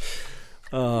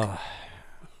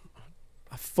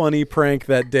 A funny prank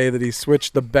that day that he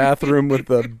switched the bathroom with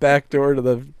the back door to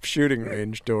the shooting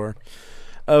range door.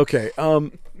 Okay.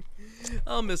 I'll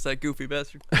miss that goofy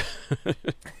bastard.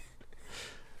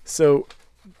 So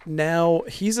now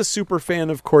he's a super fan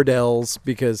of Cordell's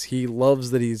because he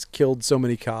loves that he's killed so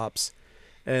many cops.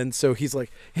 And so he's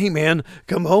like, hey, man,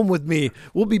 come home with me.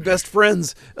 We'll be best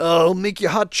friends. I'll make you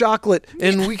hot chocolate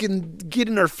and we can get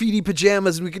in our feety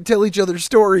pajamas and we can tell each other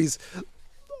stories.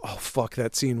 Oh, fuck,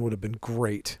 that scene would have been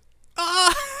great.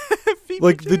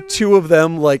 Like the two of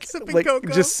them, like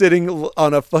just sitting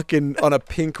on a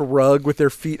pink rug with their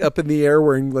feet up in the air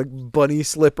wearing like bunny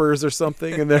slippers or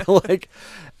something. And they're like,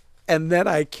 and then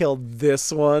I killed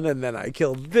this one. And then I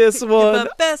killed this one. You're my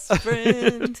best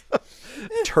friend.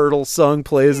 Turtle song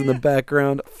plays in the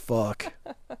background. Fuck.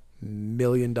 $1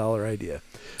 million idea.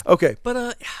 Okay.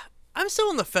 But I'm still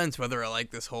on the fence whether I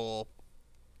like this whole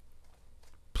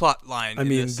plot line. I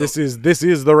mean, this is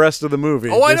the rest of the movie.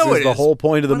 Oh, I know this it is the whole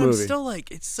point of the movie. I'm still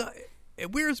like,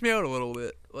 it weirds me out a little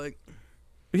bit. Like,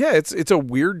 yeah, it's a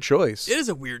weird choice. It is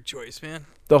a weird choice, man.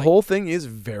 The whole thing is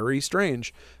very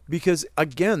strange because,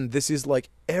 again, this is like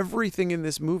everything in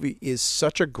this movie is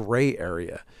such a gray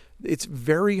area. It's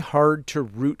very hard to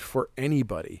root for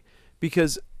anybody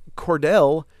because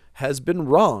Cordell has been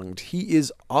wronged. He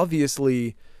is a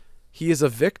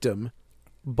victim,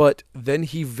 but then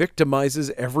he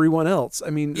victimizes everyone else.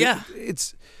 I mean, yeah.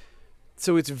 It's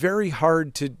very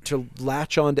hard to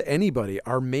latch on to anybody.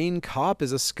 Our main cop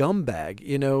is a scumbag,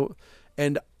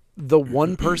 and the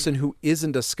one person who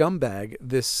isn't a scumbag,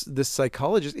 this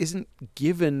psychologist, isn't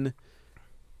given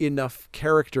enough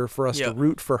character for us to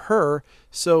root for her.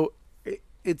 So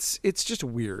it's just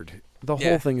weird. The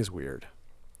whole thing is weird.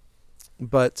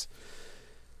 But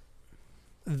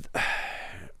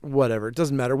whatever, it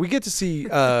doesn't matter. We get to see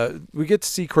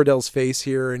Cordell's face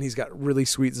here, and he's got really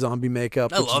sweet zombie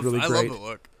makeup, which is really great. I love the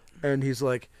look. And he's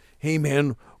like, "Hey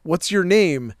man, what's your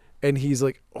name?" And he's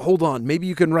like, "Hold on, maybe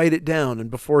you can write it down." And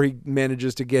before he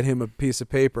manages to get him a piece of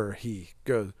paper, he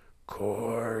goes,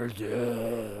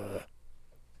 "Cordell."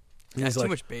 That's too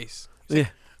much bass. Yeah.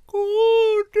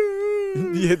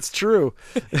 Cordell. Yeah, it's true.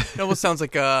 It almost sounds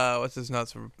like what's his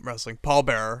nuts from wrestling? Paul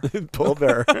Bearer. Paul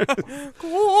Bearer.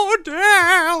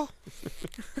 Cordell.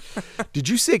 Did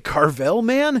you say Carvel,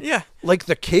 man? Yeah. Like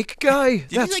the cake guy?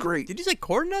 That's great. Did you say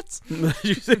corn nuts? Did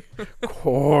you say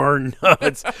corn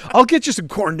nuts? I'll get you some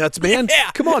corn nuts, man.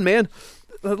 Yeah. Come on, man.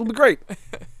 That'll be great.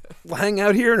 We'll hang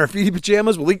out here in our feety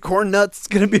pajamas. We'll eat corn nuts. It's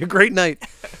going to be a great night.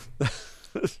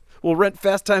 We'll rent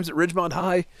Fast Times at Ridgemont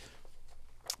High.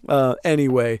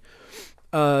 Anyway,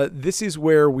 this is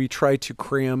where we try to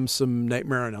cram some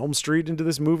Nightmare on Elm Street into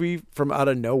this movie from out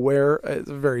of nowhere. It's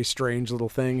a very strange little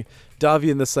thing. Davi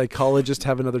and the psychologist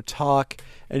have another talk,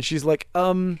 and she's like,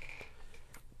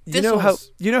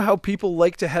 You know how people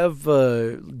like to have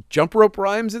jump rope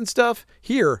rhymes and stuff?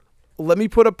 Here, let me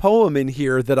put a poem in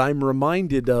here that I'm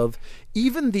reminded of.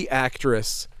 Even the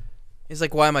actress, He's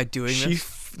like, why am I doing she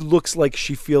this? looks like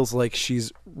she feels like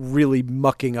she's really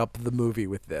mucking up the movie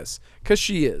with this, because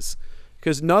she is.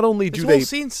 Because not only do This whole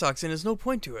scene sucks, and there's no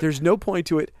point to it. there's no point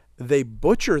to it. They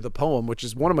butcher the poem, which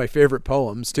is one of my favorite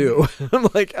poems too. I'm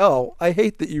like, oh, I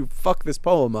hate that you fuck this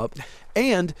poem up.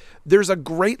 And there's a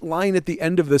great line at the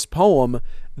end of this poem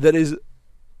that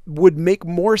would make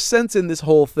more sense in this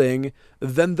whole thing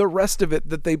than the rest of it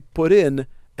that they put in,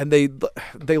 and they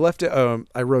left it.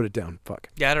 I wrote it down. Fuck.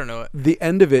 Yeah, I don't know it. The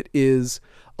end of it is,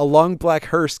 a long black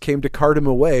hearse came to cart him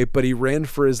away, but he ran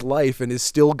for his life and is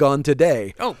still gone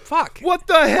today. Oh, fuck. What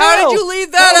the hell? How did you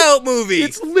leave that out, movie?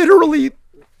 It's literally...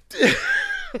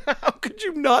 How could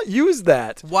you not use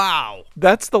that? Wow.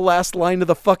 That's the last line of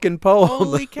the fucking poem.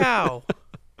 Holy cow.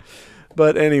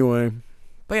 But anyway.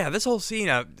 But yeah, this whole scene,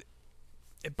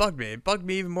 it bugged me. It bugged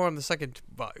me even more on the second.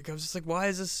 I was just like, why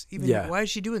is this even? Yeah. Why is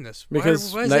she doing this?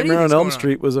 Because why is any of Nightmare this on Elm going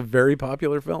Street was a very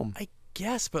popular film. I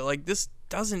guess, but like this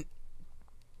doesn't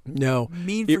No.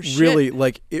 mean It for shit.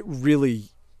 really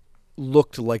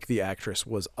looked like the actress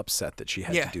was upset that she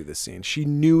had to do this scene. She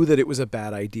knew that it was a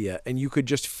bad idea, and you could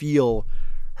just feel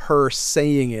her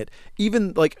saying it.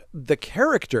 Even like the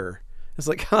character is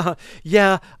like,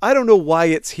 yeah, I don't know why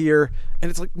it's here. And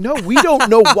it's like, no, we don't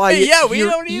know why it's Yeah, we here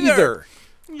don't either.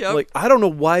 Yep. Like, I don't know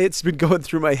why it's been going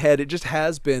through my head. It just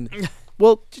has been.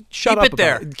 Well, shut up Keep it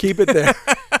there. about it. Keep it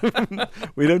there.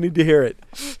 We don't need to hear it.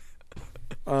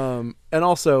 And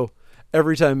also,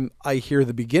 every time I hear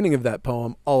the beginning of that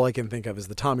poem, all I can think of is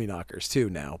the Tommyknockers too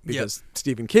now, because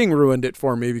Stephen King ruined it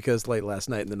for me, because late last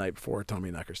night and the night before,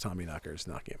 Tommyknockers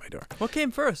knocking at my door. What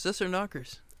came first, this or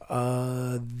Knockers?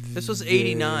 This was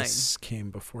 89. This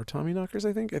came before Tommyknockers,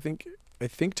 I think. I think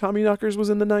Tommyknockers was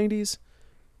in the 90s.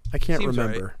 I can't Seems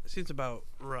remember. Right. Seems about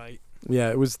right.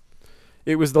 Yeah, it was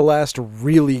the last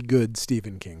really good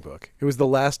Stephen King book. It was the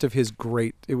last of his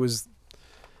great. It was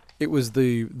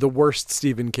the worst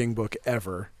Stephen King book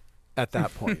ever at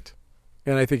that point.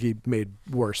 And I think he made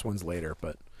worse ones later,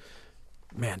 but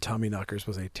man, Tommyknockers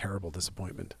was a terrible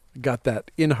disappointment. Got that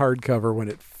in hardcover when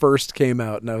it first came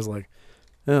out, and I was like,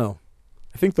 oh,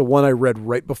 I think the one I read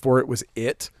right before it was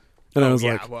It. And I was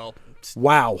like, well,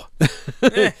 wow.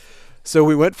 So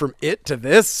we went from It to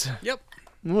this? Yep.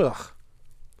 Ugh.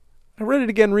 I read it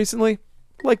again recently.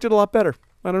 Liked it a lot better.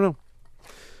 I don't know.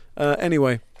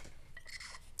 Anyway.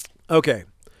 Okay.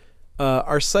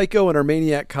 Our Psycho and our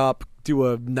Maniac Cop do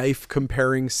a knife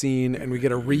comparing scene, and we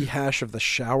get a rehash of the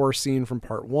shower scene from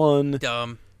part 1.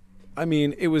 Dumb. I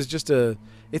mean, it was just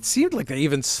it seemed like they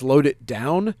even slowed it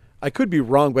down. I could be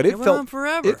wrong, but it went felt on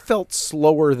forever. It felt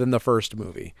slower than the first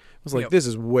movie. I was like, this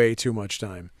is way too much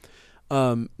time.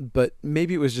 But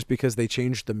maybe it was just because they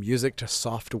changed the music to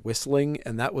soft whistling,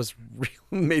 and that was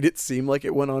made it seem like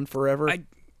it went on forever.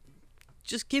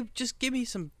 Just give me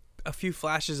a few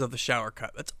flashes of the shower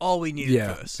cut. That's all we needed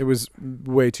for this. It was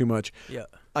way too much. Yeah.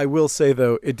 I will say,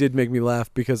 though, it did make me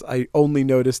laugh because I only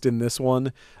noticed in this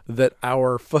one that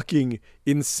our fucking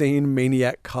insane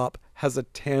Maniac Cop has a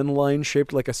tan line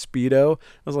shaped like a Speedo. I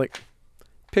was like,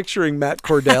 picturing Matt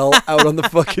Cordell out on the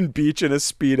fucking beach in a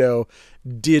Speedo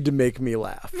did make me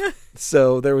laugh.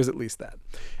 So there was at least that.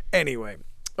 Anyway,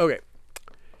 okay.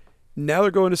 Now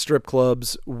they're going to strip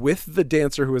clubs with the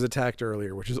dancer who was attacked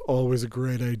earlier, which is always a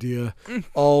great idea.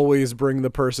 Always bring the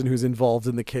person who's involved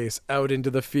in the case out into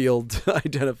the field to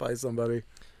identify somebody.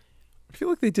 I feel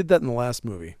like they did that in the last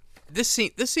movie. This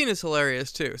scene is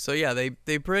hilarious too. So yeah,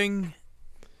 they bring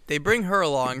her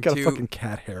along. Got a fucking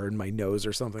cat hair in my nose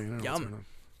or something. I don't know what's going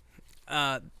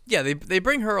on. Yeah, they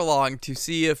bring her along to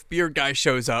see if Beard Guy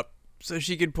shows up, so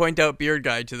she could point out Beard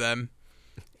Guy to them.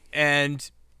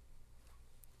 And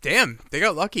damn, they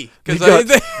got lucky because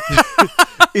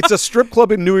it's a strip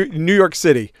club in New York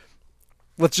City.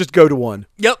 Let's just go to one.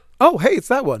 Yep. Oh, hey, it's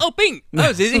that one. Oh, bing. That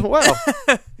was easy. Wow.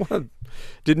 Well,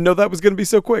 didn't know that was going to be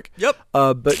so quick. Yep.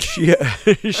 But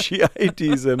she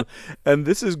IDs him, and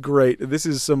this is great. This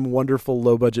is some wonderful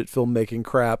low-budget filmmaking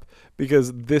crap,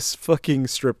 because this fucking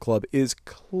strip club is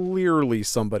clearly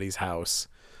somebody's house.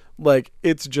 Like,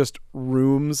 it's just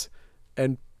rooms,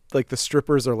 and like the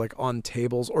strippers are like on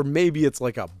tables, or maybe it's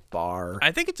like a bar.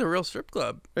 I think it's a real strip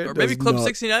club. Or It maybe does Club not.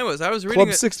 69 was. I was reading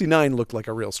Club 69 looked like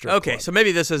a real strip Okay, club. so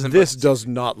maybe this isn't. This does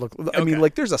not look. I mean, Okay.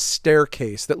 like, there's a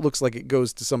staircase that looks like it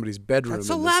goes to somebody's bedroom. That's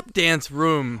a in this. lap dance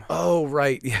room. Oh,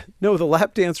 right. Yeah. No, the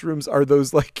lap dance rooms are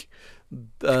those like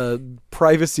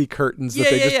privacy curtains that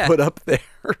they just put up there,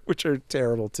 which are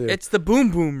terrible too. It's the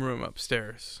boom boom room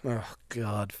upstairs. Oh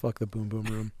God, fuck the boom boom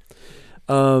room.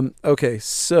 Okay,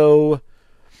 so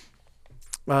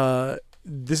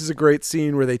this is a great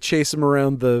scene where they chase him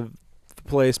around the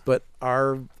place, but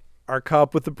our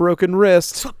cop with the broken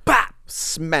wrist,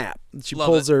 smap. She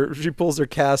pulls her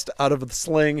cast out of the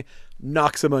sling,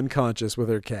 knocks him unconscious with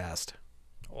her cast.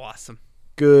 Awesome.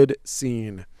 Good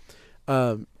scene.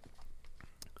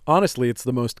 Honestly, it's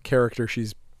the most character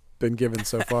she's been given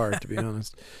so far, to be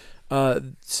honest.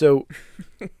 So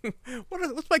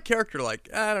what's my character like?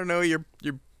 I don't know. You're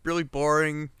really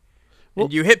boring. Well,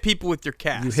 and you hit people with your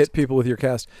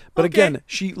cast. But again,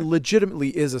 she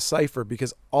legitimately is a cipher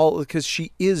because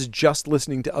she is just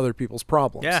listening to other people's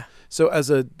problems. Yeah. So as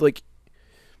a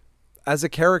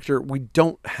character, we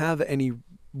don't have any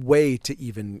way to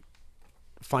even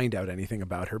find out anything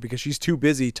about her because she's too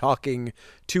busy talking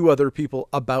to other people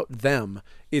about them.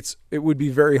 It would be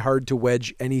very hard to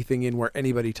wedge anything in where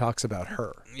anybody talks about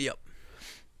her. Yep.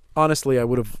 Honestly, I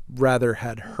would have rather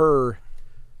had her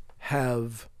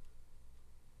have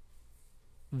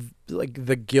like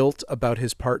the guilt about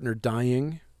his partner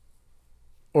dying,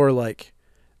 or like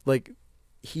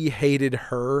he hated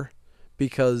her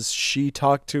because she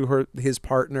talked to his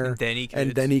partner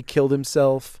and then he killed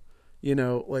himself,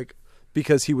 like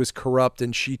because he was corrupt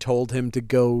and she told him to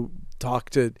go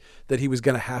that he was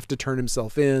going to have to turn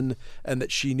himself in and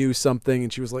that she knew something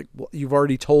and she was like, well, you've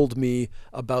already told me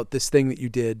about this thing that you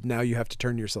did. Now you have to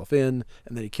turn yourself in.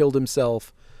 And then he killed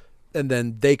himself. And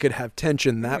then they could have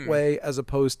tension that way, as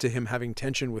opposed to him having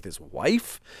tension with his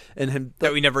wife and him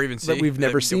that we never even see, that we've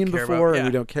never seen before, and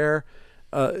we don't care.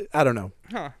 I don't know.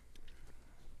 Huh?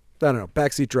 I don't know.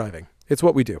 Backseat driving. It's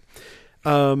what we do.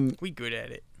 We good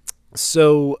at it.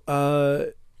 So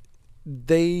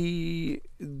they've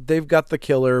got the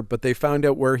killer, but they found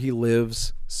out where he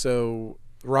lives. So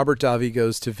Robert Davi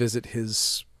goes to visit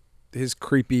his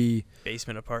creepy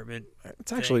basement apartment.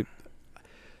 It's actually.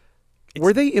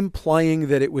 Were they implying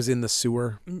that it was in the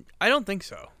sewer? I don't think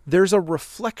so. There's a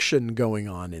reflection going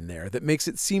on in there that makes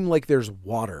it seem like there's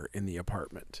water in the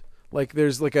apartment. Like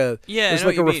there's like a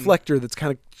reflector that's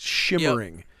kind of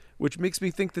shimmering, which makes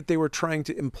me think that they were trying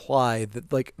to imply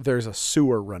that like there's a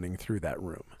sewer running through that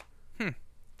room.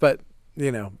 But,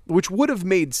 which would have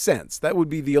made sense. That would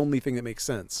be the only thing that makes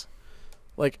sense.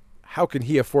 Like, how can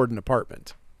he afford an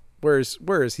apartment? Where is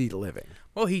he living?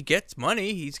 Well, he gets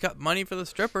money. He's got money for the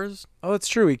strippers. Oh, it's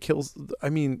true. He kills. I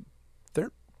mean,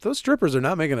 those strippers are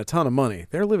not making a ton of money.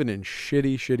 They're living in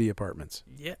shitty apartments.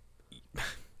 Yeah.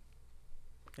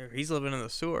 He's living in the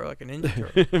sewer like a Ninja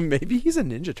Turtle. Maybe he's a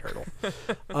Ninja Turtle.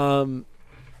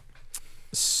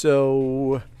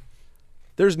 So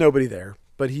there's nobody there,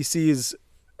 but he sees.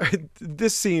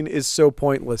 This scene is so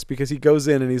pointless because he goes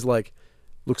in and he's like,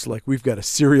 "Looks like we've got a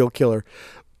serial killer."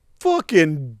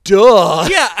 Fucking duh.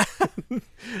 Yeah.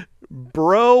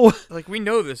 Bro. Like, we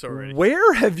know this already.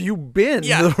 Where have you been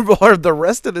the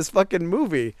rest of this fucking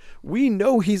movie? We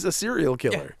know he's a serial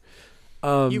killer.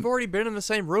 Yeah. You've already been in the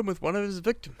same room with one of his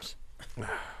victims.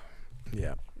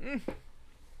 Yeah.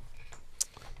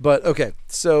 But, okay,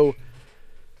 so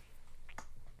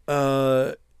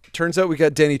turns out we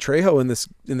got Danny Trejo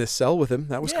in this cell with him.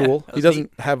 That was cool. He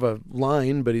doesn't have a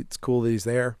line, but it's cool that he's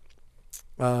there.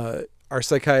 Our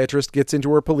psychiatrist gets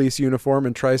into her police uniform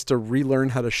and tries to relearn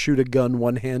how to shoot a gun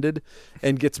one-handed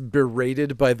and gets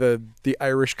berated by the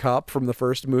Irish cop from the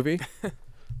first movie.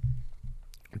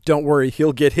 Don't worry,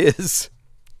 he'll get his.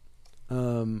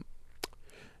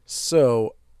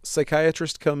 So,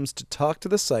 psychiatrist comes to talk to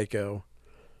the psycho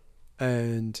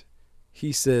and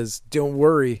he says, "Don't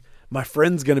worry, my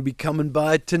friend's going to be coming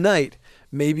by tonight.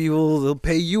 Maybe they'll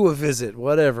pay you a visit,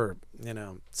 whatever,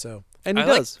 so... And he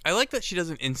does. I like that she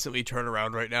doesn't instantly turn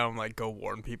around right now and like go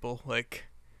warn people. Like,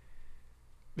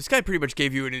 this guy pretty much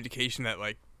gave you an indication that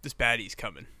like this baddie's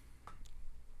coming.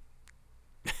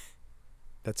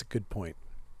 That's a good point.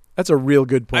 That's a real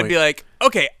good point. I'd be like,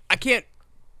 okay, I can't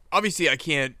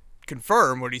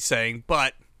confirm what he's saying,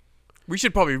 but we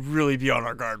should probably really be on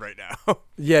our guard right now.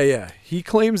 Yeah. He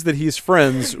claims that he's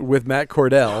friends with Matt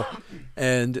Cordell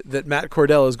and that Matt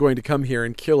Cordell is going to come here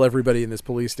and kill everybody in this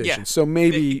police station. Yeah. So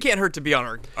maybe... It can't hurt to be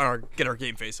on get our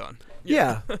game face on.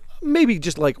 Yeah. Maybe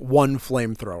just like one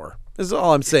flamethrower. Is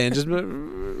all I'm saying. Just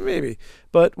maybe.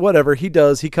 But whatever. He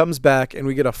does. He comes back and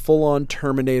we get a full-on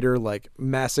Terminator like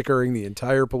massacring the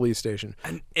entire police station.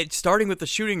 And it's starting with the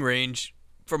shooting range...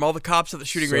 From all the cops at the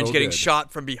shooting range getting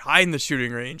shot from behind the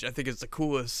shooting range, I think it's the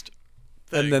coolest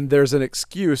thing. And then there's an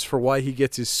excuse for why he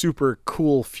gets his super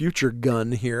cool future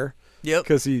gun here. Yep.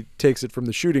 Because he takes it from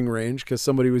the shooting range because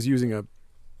somebody was using a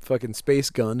fucking space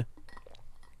gun.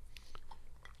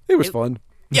 It was fun.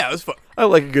 Yeah, it was fun. I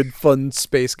like a good fun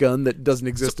space gun that doesn't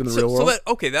exist in the real world.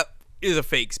 So is a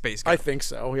fake space gun. I think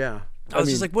so. Yeah. I was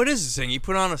just like, what is this thing? You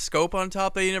put on a scope on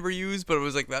top that you never used, but it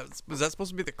was like was that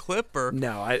supposed to be the clip or?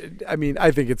 No, I mean,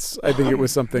 I think it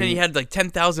was something. And he had like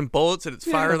 10,000 bullets, and it's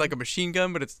fired like a machine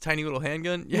gun, but it's a tiny little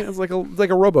handgun. Yeah, it's like a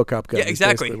RoboCop gun. Yeah,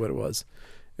 exactly. Basically what it was.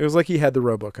 It was like he had the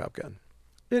RoboCop gun,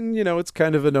 and it's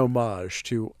kind of an homage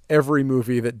to every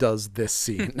movie that does this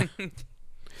scene.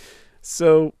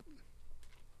 So,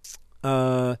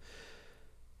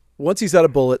 once he's out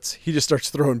of bullets, he just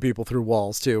starts throwing people through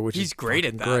walls too, which he's is great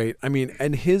at that. Great. I mean,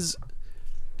 and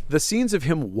the scenes of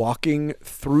him walking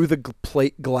through the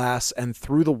plate glass and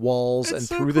through the walls and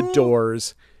through the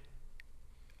doors,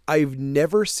 I've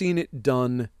never seen it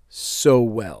done so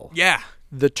well. Yeah.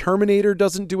 The Terminator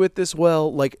doesn't do it this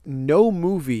well. Like, no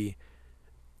movie,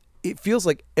 it feels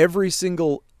like every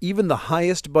single, even the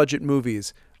highest budget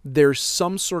movies, there's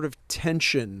some sort of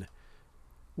tension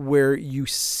where you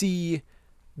see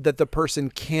that the person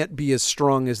can't be as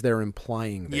strong as they're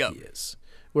implying that he is.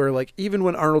 Where, like, even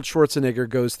when Arnold Schwarzenegger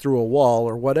goes through a wall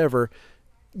or whatever,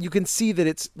 you can see that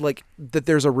it's like that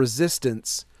there's a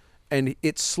resistance and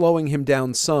it's slowing him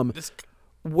down some.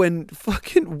 When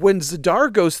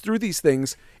Zadar goes through these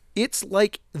things, it's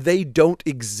like they don't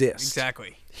exist.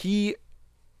 Exactly. He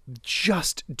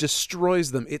just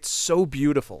destroys them. It's so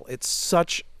beautiful. It's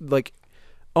such, like,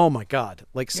 oh my God,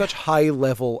 like such high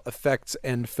level effects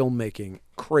and filmmaking.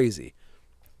 Crazy.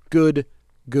 Good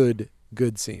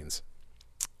scenes.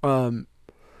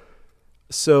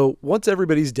 So once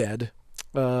everybody's dead,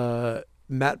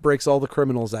 Matt breaks all the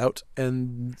criminals out,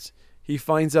 and he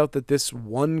finds out that this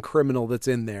one criminal that's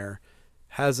in there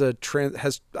has I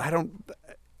don't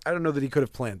know that he could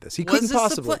have planned this. He couldn't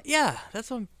possibly. Yeah,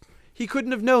 that's what he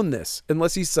couldn't have known this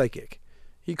unless he's psychic.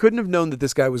 He couldn't have known that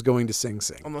this guy was going to Sing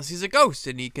Sing. Unless he's a ghost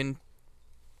and he can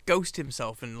ghost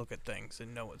himself and look at things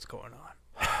and know what's going on.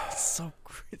 It's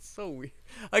so weird.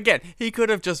 Again, he could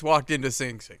have just walked into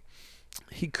Sing Sing.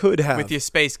 He could have. With your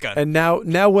space gun. And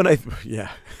now when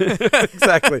yeah,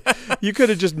 exactly. You could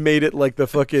have just made it like the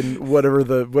fucking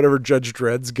whatever Judge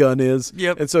Dredd's gun is.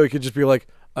 Yep. And so he could just be like,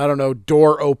 I don't know,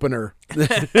 door opener.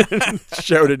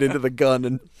 Shout it into the gun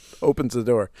and opens the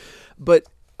door. But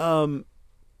now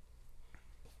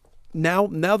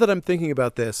that I'm thinking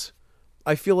about this,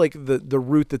 I feel like the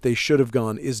route that they should have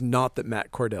gone is not that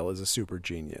Matt Cordell is a super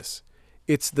genius.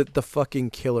 It's that the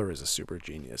fucking killer is a super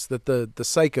genius, that the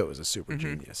psycho is a super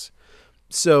genius.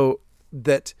 So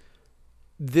that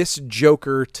this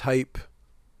Joker type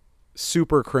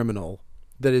super criminal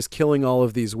that is killing all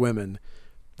of these women,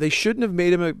 they shouldn't have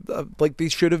made him they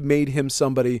should have made him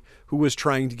somebody who was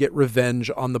trying to get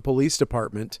revenge on the police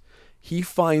department. He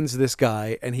finds this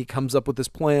guy and he comes up with this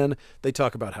plan. They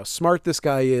talk about how smart this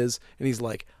guy is. And he's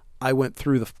like, I went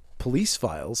through the police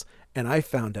files and I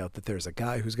found out that there's a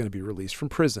guy who's going to be released from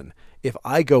prison. If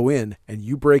I go in and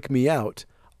you break me out,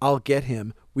 I'll get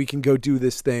him. We can go do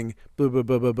this thing. Blah, blah,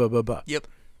 blah, blah, blah, blah, blah. Yep.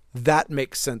 That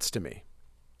makes sense to me.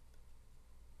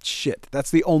 Shit. That's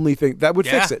the only thing that would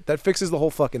fix it. That fixes the whole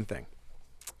fucking thing.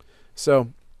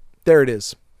 So there it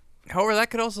is. However, that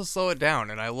could also slow it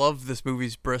down, and I love this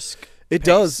movie's brisk It pace.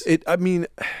 does.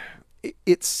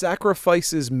 It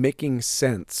sacrifices making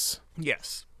sense.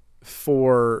 Yes.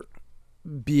 For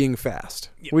being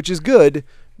fast, which is good,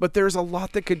 but there's a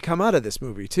lot that could come out of this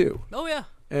movie too. Oh yeah.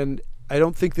 And I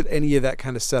don't think that any of that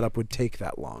kind of setup would take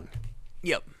that long.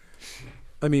 Yep.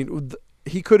 I mean,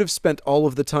 he could have spent all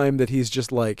of the time that he's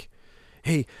just like,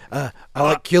 hey, I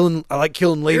like killing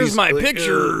ladies. Here's my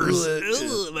pictures.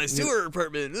 My sewer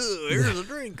apartment. Here's a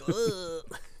drink.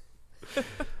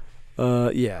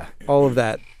 Yeah, all of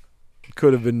that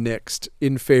could have been nixed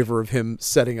in favor of him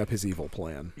setting up his evil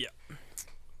plan. Yeah.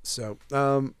 So,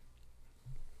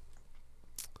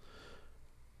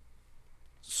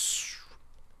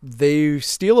 they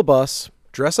steal a bus,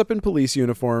 dress up in police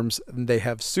uniforms, and they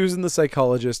have Susan the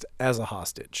psychologist as a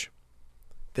hostage.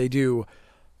 They do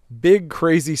big,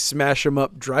 crazy smash 'em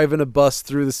up, driving a bus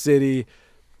through the city,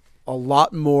 a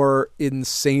lot more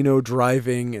insano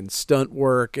driving and stunt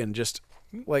work, and just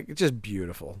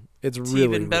beautiful. It's really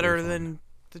even better really fun. than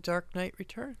The Dark Knight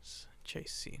Returns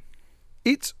chase scene.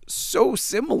 It's so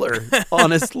similar,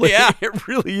 honestly. Yeah. It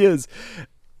really is.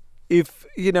 If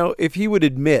he would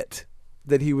admit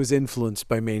that he was influenced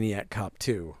by Maniac Cop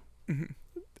 2,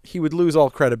 he would lose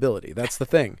all credibility. That's the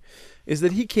thing, is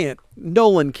that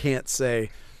Nolan can't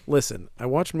say, listen, I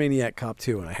watched Maniac Cop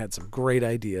 2 and I had some great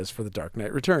ideas for The Dark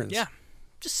Knight Returns. Yeah.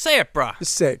 Just say it, bro.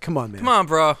 Just say it. Come on, man. Come on,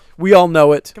 bro. We all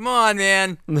know it. Come on,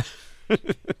 man.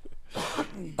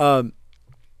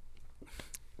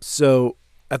 So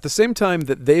at the same time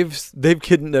that they've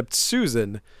kidnapped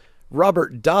Susan,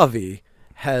 Robert Davi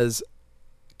has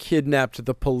kidnapped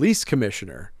the police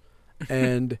commissioner,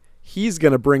 and he's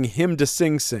going to bring him to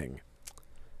Sing Sing.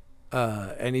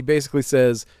 And he basically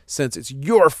says, since it's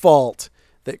your fault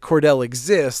that Cordell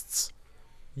exists,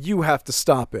 you have to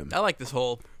stop him. I like this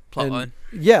whole plotline.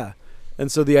 Yeah.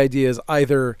 And so the idea is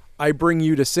either I bring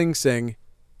you to Sing Sing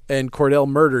and Cordell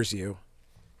murders you,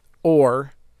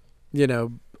 or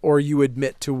you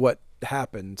admit to what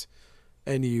happened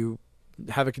and you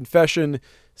have a confession,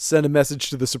 send a message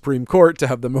to the Supreme Court to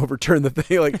have them overturn the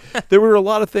thing. Like, there were a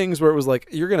lot of things where it was like,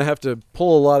 you're going to have to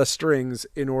pull a lot of strings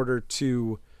in order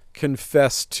to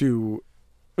confess to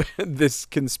this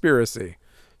conspiracy.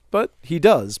 But he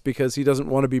does, because he doesn't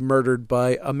want to be murdered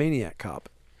by a maniac cop.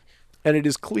 And it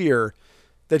is clear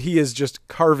that he is just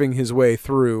carving his way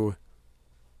through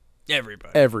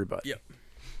everybody. Yep.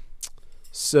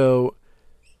 So,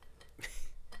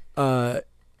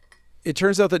 it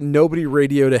turns out that nobody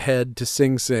radioed ahead to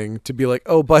Sing Sing to be like,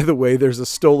 oh, by the way, there's a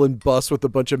stolen bus with a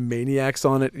bunch of maniacs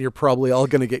on it, and you're probably all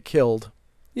going to get killed.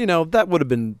 That would have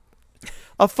been...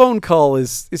 A phone call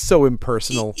is so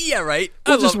impersonal. Yeah, right.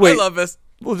 I love this.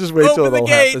 We'll just wait till it all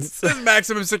happens. This is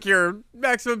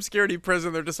maximum security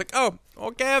prison. They're just like, oh,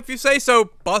 okay, if you say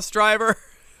so, bus driver.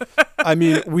 I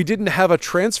mean, we didn't have a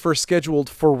transfer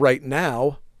scheduled for right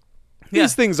now.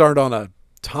 These things aren't on a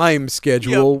time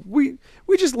schedule. Yep.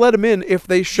 We just let them in if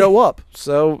they show up.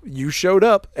 So you showed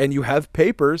up and you have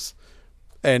papers,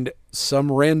 and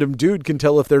some random dude can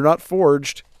tell if they're not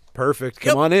forged. Perfect.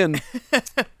 Come on in.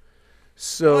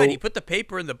 So right, he put the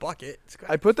paper in the bucket.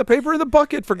 I put the paper in the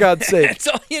bucket, for God's sake. That's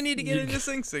all you need to get into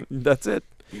Sing Sing. That's it.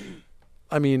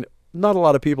 I mean, not a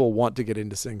lot of people want to get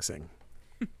into Sing Sing.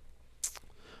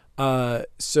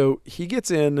 So he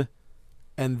gets in,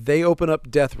 and they open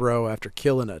up death row after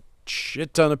killing a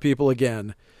shit ton of people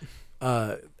again.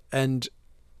 And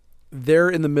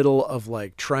they're in the middle of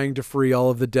like trying to free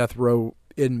all of the death row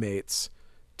inmates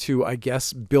to, I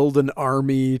guess, build an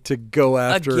army to go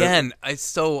after. Again, it's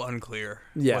so unclear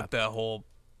what the whole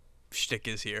shtick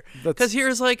is here. Because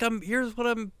that's what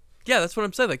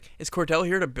I'm saying. Like, is Cordell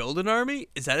here to build an army?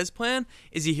 Is that his plan?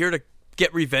 Is he here to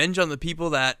get revenge on the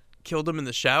people that killed him in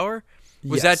the shower?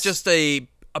 Was that just a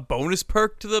bonus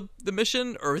perk to the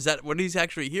mission, or is that what he's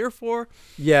actually here for?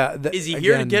 Yeah. Is he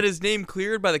here to get his name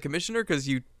cleared by the commissioner? Because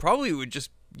you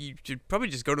should probably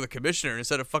just go to the commissioner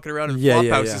instead of fucking around in flop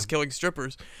houses killing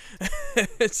strippers.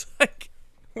 It's like,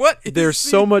 what? There's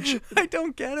so much. I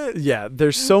don't get it. Yeah,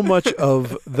 there's so much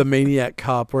of the Maniac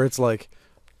Cop where it's like,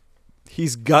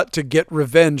 he's got to get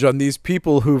revenge on these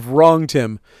people who've wronged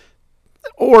him.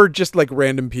 Or just like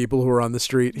random people who are on the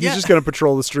street. He's just going to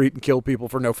patrol the street and kill people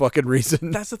for no fucking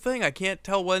reason. That's the thing. I can't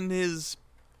tell when his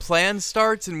plan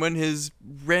starts and when his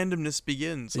randomness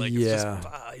begins. Like, it's just,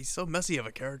 he's so messy of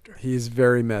a character. He's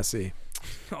very messy.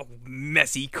 Oh,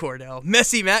 messy Cordell.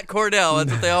 Messy Matt Cordell.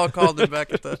 That's what they all called him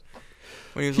back at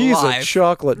when he was alive. He's a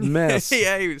chocolate mess.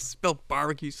 Yeah, he spilled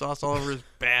barbecue sauce all over his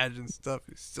badge and stuff.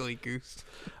 He's silly goose.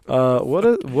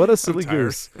 What a silly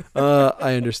goose.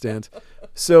 I understand.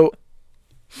 So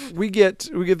we get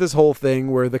this whole thing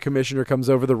where the commissioner comes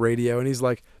over the radio and he's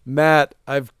like, Matt,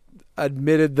 I've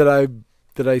admitted that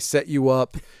I set you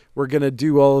up. We're going to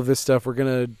do all of this stuff. We're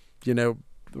going to,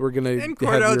 And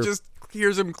Cordell just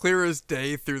hears him clear as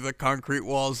day through the concrete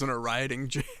walls in a rioting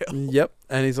jail. Yep.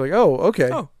 And he's like, oh, okay.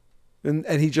 Oh. And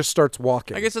he just starts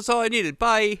walking. I guess that's all I needed.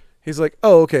 Bye. He's like,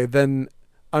 oh, okay, then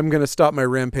I'm going to stop my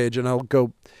rampage and I'll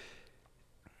go.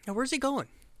 Now, where's he going?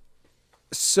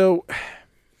 So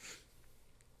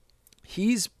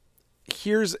here's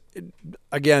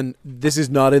again, this is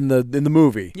not in the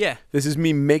movie. Yeah. This is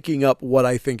me making up what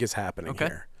I think is happening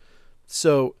here.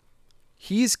 So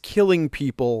he's killing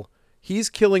people. He's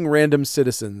killing random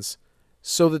citizens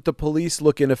so that the police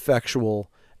look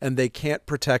ineffectual and they can't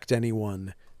protect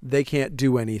anyone. They can't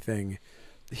do anything.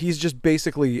 He's just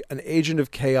basically an agent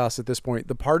of chaos at this point.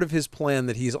 The part of his plan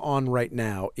that he's on right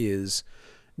now is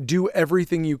do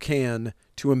everything you can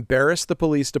to embarrass the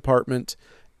police department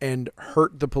and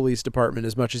hurt the police department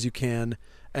as much as you can,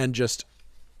 and just,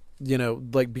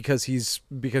 because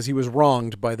he was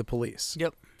wronged by the police.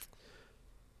 Yep.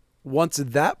 Once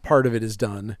that part of it is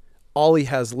done, all he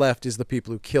has left is the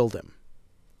people who killed him.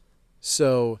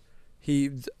 So he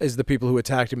is the people who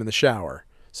attacked him in the shower.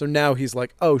 So now he's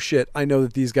like, oh shit, I know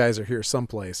that these guys are here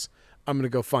someplace. I'm going to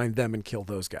go find them and kill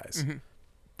those guys.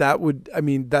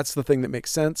 Mm-hmm. That's the thing that makes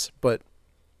sense, but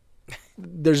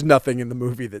there's nothing in the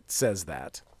movie that says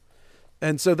that.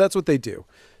 And so that's what they do.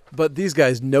 But these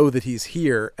guys know that he's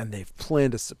here, and they've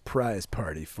planned a surprise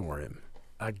party for him.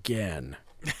 Again.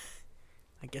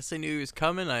 I guess they knew he was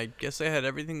coming. I guess they had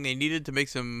everything they needed to make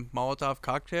some Molotov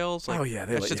cocktails. Like, Oh, yeah,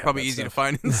 they that let shit's you have probably that easy to stuff.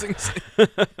 find in Sing Sing.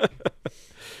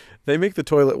 They make the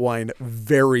toilet wine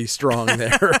very strong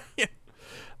there. Yeah.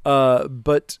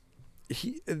 But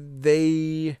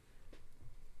they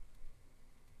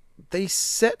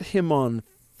set him on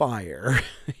fire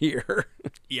here.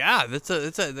 Yeah,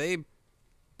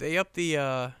 they up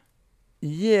the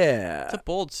Yeah. it's a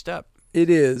bold step. It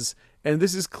is. And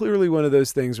this is clearly one of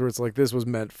those things where it's like this was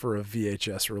meant for a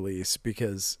VHS release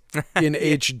because in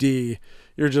HD,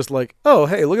 you're just like, oh,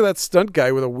 hey, look at that stunt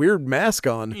guy with a weird mask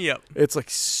on. Yep. It's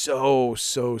like so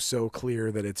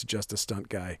clear that it's just a stunt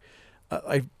guy.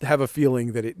 I have a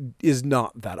feeling that it is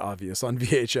not that obvious on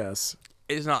VHS.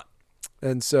 It is not.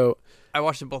 And so, I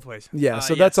watched it both ways. yeah,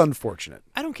 so that's yes. unfortunate.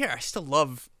 I don't care. I still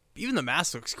love. Even the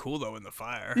mask looks cool though in the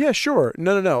fire. Yeah, sure.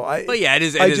 No. But yeah, it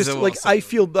is. I It is just a little like I silly.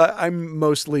 feel I'm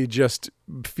mostly just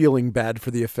feeling bad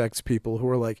for the effects people who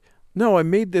are like, no, I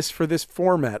made this for this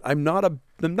format. I'm not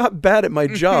bad at my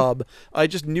job. I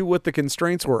just knew what the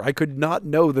constraints were. I could not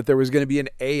know that there was going to be an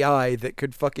AI that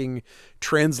could fucking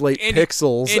translate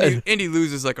pixels. And he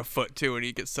loses like a foot too, and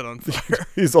he gets set on fire.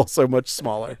 He's also much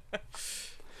smaller.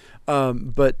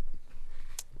 But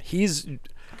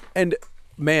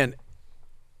man,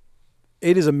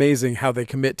 it is amazing how they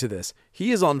commit to this.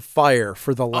 He is on fire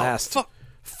for the last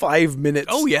 5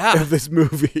 minutes of this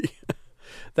movie.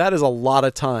 That is a lot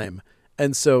of time.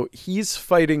 And so he's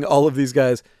fighting all of these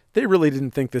guys. They really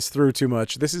didn't think this through too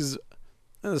much. This is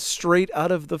straight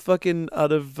out of the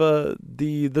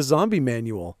the zombie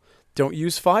manual. Don't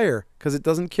use fire because it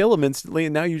doesn't kill him instantly,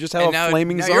 and now you just have a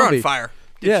flaming now zombie. You're on fire.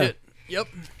 Good Yeah. shit. Yep.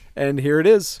 And here it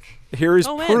is. Here is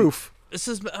Man. proof. This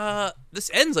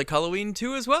ends like Halloween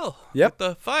 2 as well. Yep. With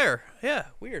the fire. Yeah,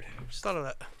 weird. Just thought of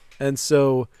that. And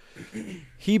so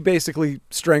he basically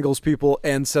strangles people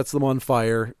and sets them on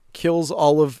fire, kills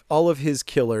all of his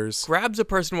killers. Grabs a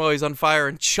person while he's on fire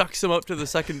and chucks him up to the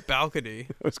second balcony.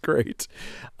 It was great.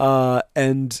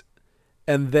 And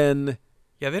then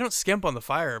Yeah, they don't skimp on the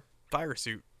fire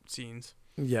suit scenes.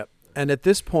 yep. And at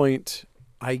this point,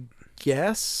 I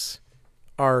guess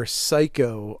our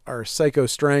psycho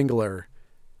strangler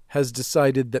has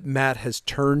decided that Matt has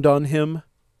turned on him.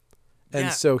 And Yeah.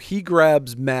 so he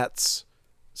grabs Matt's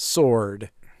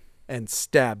sword and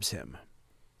stabs him.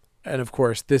 And of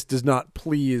course, this does not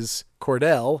please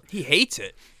Cordell. He hates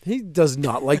it. He does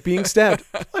not like being stabbed.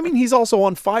 I mean, he's also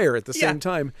on fire at the Yeah. same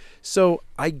time. So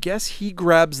I guess he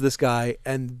grabs this guy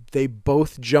and they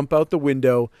both jump out the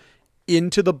window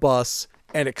into the bus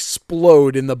and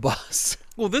explode in the bus.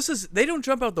 Well, they don't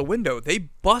jump out the window. They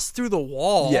bust through the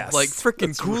wall Yes, like freaking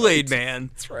that's Kool-Aid right. Man.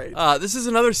 That's right. This is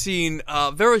another scene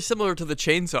very similar to the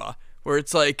chainsaw where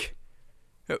it's like,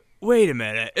 wait a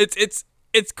minute. It's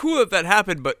cool that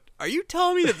happened, but are you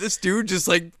telling me that this dude just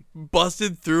like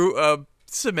busted through a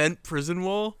cement prison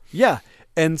wall? Yeah.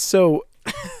 And so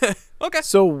Okay.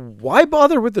 so why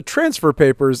bother with the transfer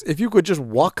papers if you could just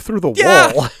walk through the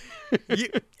Yeah. wall?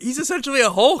 He's essentially a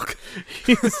Hulk.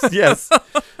 Yes.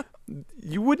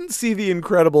 You wouldn't see the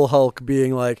Incredible Hulk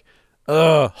being like,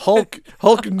 Hulk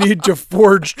need to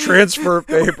forge transfer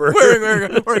paper.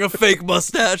 wearing a fake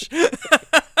mustache.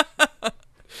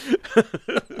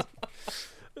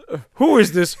 Who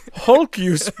is this Hulk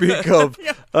you speak of?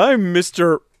 I'm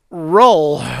Mr.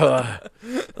 Rull.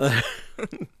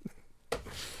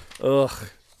 Ugh.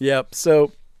 Yep.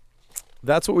 So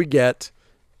that's what we get.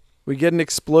 We get an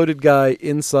exploded guy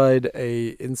inside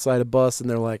a bus, and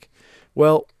they're like,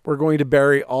 well, we're going to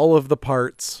bury all of the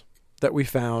parts that we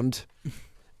found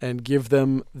and give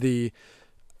them the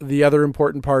other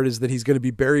important part is that he's going to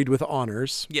be buried with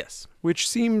honors, Yes. which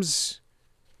seems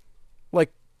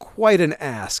like quite an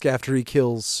ask after he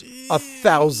kills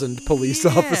 1,000 police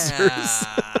officers.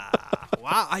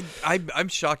 Wow, I'm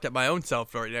shocked at my own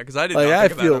self right now because I did Like, not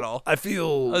think of that at all. I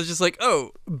feel I was just like,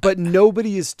 oh, but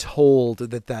nobody is told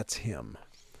that that's him.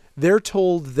 They're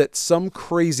told that some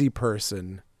crazy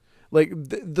person, like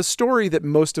the story that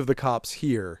most of the cops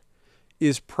hear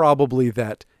is probably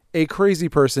that a crazy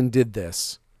person did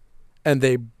this and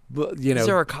they, you know, is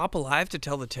there a cop alive to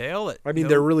tell the tale? I mean,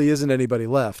 there really isn't anybody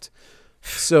left.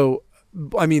 So,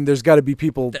 I mean, there's got to be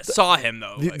people that saw him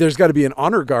though. there's got to be an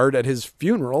honor guard at his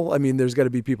funeral. I mean, there's got to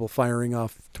be people firing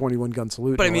off 21 gun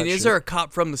salute. But I and all mean, that is shit. there a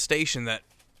cop from the station that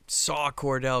saw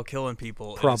Cordell killing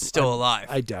people and is still alive?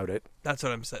 I doubt it. That's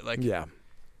what I'm saying. Like, Yeah.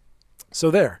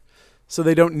 So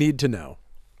they don't need to know.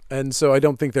 And so I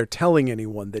don't think they're telling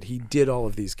anyone that he did all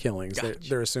of these killings. Gotcha.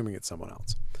 They're assuming it's someone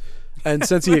else. And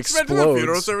since he Let's mention the funeral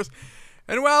explodes, service.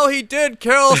 And while he did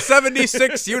kill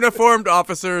 76 uniformed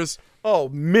officers,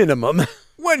 minimum.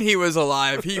 when he was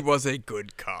alive, he was a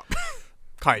good cop.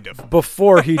 Kind of.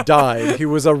 Before he died, he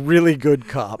was a really good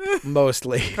cop,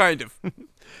 mostly. Kind of.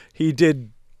 He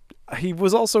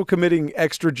was also committing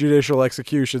extrajudicial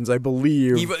executions, I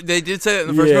believe. They did say that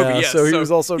in the first movie, yes. So he was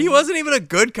also... He wasn't even a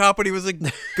good cop, but he was a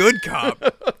good cop.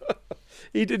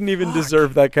 He didn't even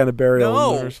deserve that kind of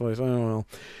burial in the first place. I don't know.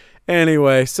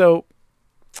 Anyway, so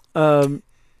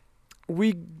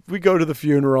we go to the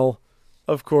funeral.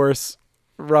 Of course,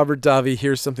 Robert Davi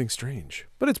hears something strange,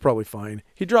 but it's probably fine.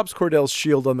 He drops Cordell's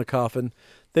shield on the coffin.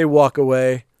 They walk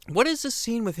away. What is this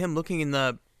scene with him looking in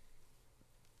the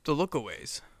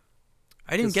lookaways?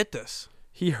 I didn't get this.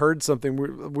 He heard something.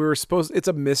 We were supposed... It's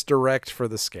a misdirect for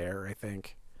the scare, I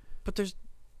think. But there's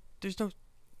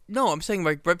no. I'm saying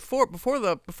like right before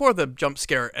the jump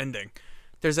scare ending,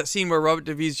 there's that scene where Robert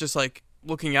Davi's just like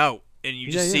looking out, and you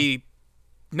just see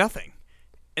nothing,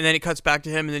 and then it cuts back to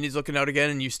him, and then he's looking out again,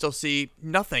 and you still see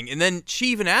nothing, and then she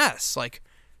even asks like,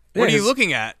 "What are you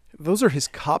looking at?" Those are his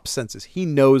cop senses. He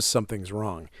knows something's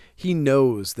wrong. He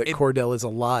knows that Cordell is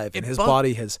alive and his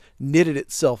body has knitted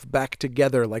itself back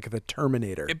together like the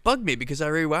Terminator. It bugged me because I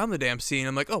rewound the damn scene.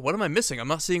 I'm like, oh, what am I missing? I'm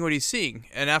not seeing what he's seeing.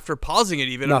 And after pausing it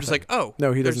even, I'm just like, oh.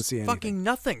 No, he doesn't see anything. Fucking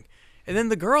nothing. And then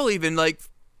the girl even like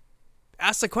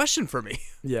asked a question for me.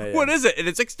 Yeah. What is it? And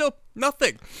it's like still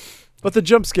nothing. But the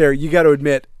jump scare, you got to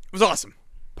admit. It was awesome.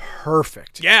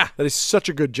 Perfect. Yeah. That is such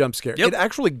a good jump scare. Yep. It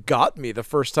actually got me the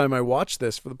first time I watched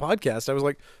this for the podcast. I was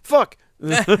like, fuck.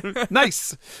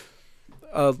 Nice.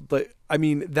 But I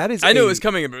mean, that is... I knew it was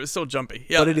coming, but it was still jumpy.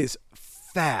 Yeah. But it is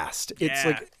fast. Yeah. It's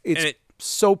like... It's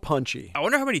so punchy. I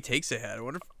wonder how many takes they had.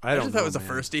 I don't know, that was a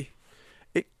firstie.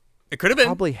 It could have been.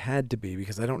 Probably had to be,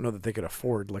 because I don't know that they could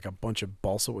afford like a bunch of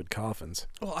balsa wood coffins.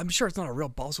 Well, I'm sure it's not a real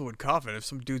balsa wood coffin if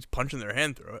some dude's punching their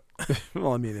hand through it.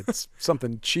 Well, I mean, it's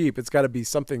something cheap. It's got to be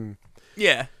something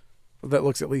that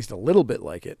looks at least a little bit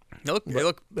like it. They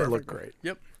look great.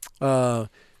 Yep. The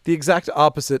exact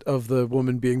opposite of the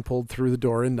woman being pulled through the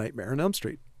door in Nightmare on Elm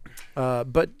Street.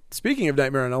 But speaking of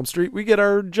Nightmare on Elm Street, we get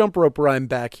our jump rope rhyme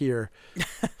back here.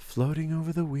 Floating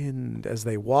over the wind as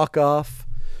they walk off.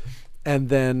 And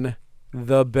then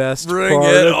the best Bring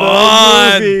part it of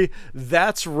the movie.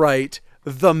 That's right.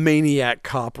 The Maniac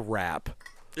Cop rap.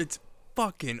 It's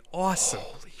fucking awesome.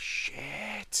 Holy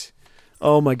shit.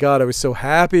 Oh my God. I was so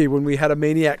happy when we had a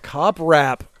Maniac Cop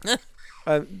rap.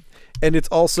 And it's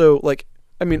also like,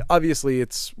 I mean, obviously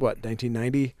it's what,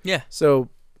 1990? Yeah. So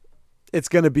it's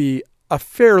going to be a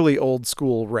fairly old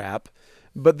school rap,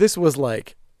 but this was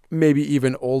like maybe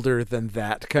even older than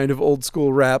that kind of old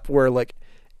school rap where like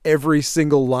every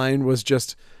single line was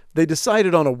just, they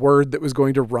decided on a word that was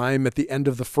going to rhyme at the end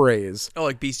of the phrase. Oh,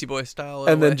 like Beastie Boys style.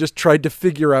 And then just tried to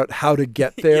figure out how to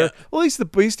get there. Yeah. Well, at least the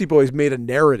Beastie Boys made a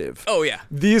narrative. Oh, yeah.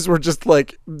 These were just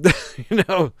like,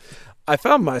 I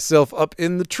found myself up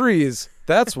in the trees.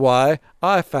 That's why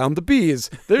I found the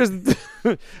bees.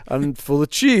 I'm full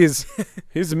of cheese.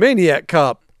 He's a maniac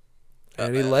cop.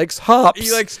 And he likes hops.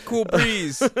 He likes Cool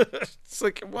Breeze. It's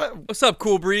like, what? What's up,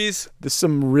 Cool Breeze? There's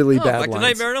some really bad like lines. the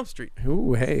Nightmare on Elm Street.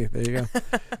 Ooh, hey, there you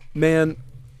go. Man,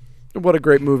 what a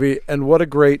great movie. And what a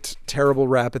great, terrible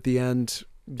rap at the end.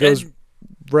 Goes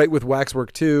right with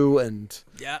Waxwork 2 and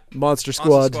Monster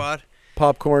Squad.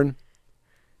 Popcorn.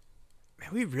 Man,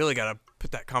 we really got to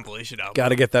put that compilation out. Got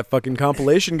to get that fucking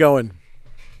compilation going.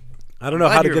 I don't know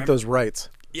how to get those rights.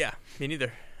 Yeah, me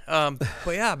neither. But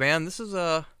yeah, man, this is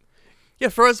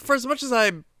for as much as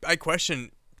I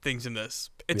question things in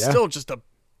this, it's still just a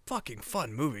fucking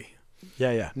fun movie.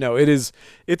 Yeah. No, it's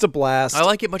a blast. I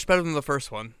like it much better than the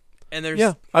first one. And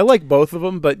there's I like both of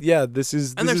them, but yeah, this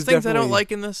is there's things I don't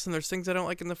like in this, and there's things I don't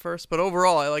like in the first, but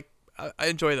overall I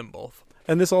enjoy them both.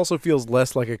 And this also feels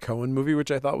less like a Coen movie,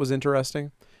 which I thought was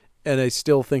interesting. And I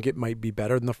still think it might be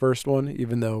better than the first one,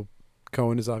 even though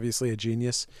Coen is obviously a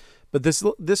genius. But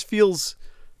this feels...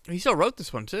 He still wrote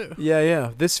this one too.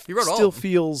 Yeah. This still all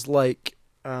feels like,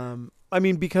 I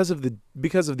mean, because of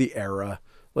the era,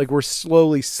 like we're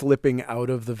slowly slipping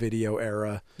out of the video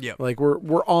era. Yeah. Like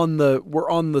we're on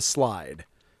the slide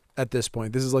at this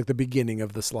point. This is like the beginning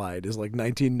of the slide. Is like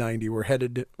 1990.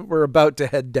 We're about to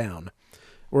head down.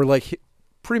 We're like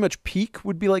pretty much peak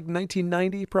would be like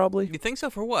 1990 probably. You think so?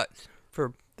 For what?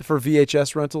 For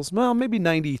VHS rentals? Well, maybe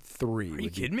 93. Are you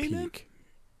kidding me, man?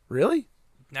 Really?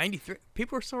 93.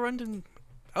 People were still renting.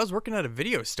 I was working at a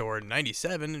video store in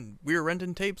 97, and we were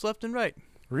renting tapes left and right.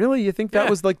 Really? You think that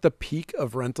was like the peak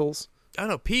of rentals? I don't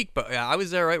know, peak, but yeah, I was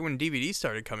there right when DVDs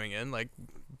started coming in. Like,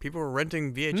 people were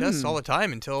renting VHS all the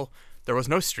time until there was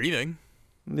no streaming.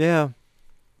 Yeah.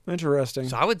 Interesting.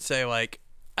 So I would say, like,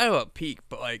 I don't know about peak,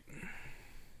 but like...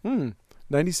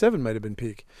 97 might have been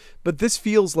peak. But this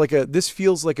feels like a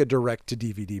direct to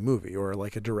DVD movie or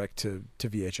like a direct to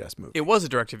VHS movie. It was a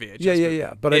direct to VHS.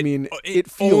 Yeah. But I mean, it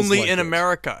feels only like in it.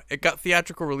 America. It got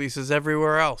theatrical releases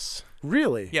everywhere else.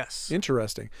 Really? Yes.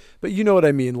 Interesting. But you know what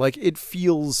I mean? Like it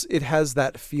has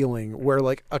that feeling where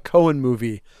like a Coen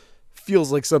movie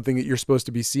feels like something that you're supposed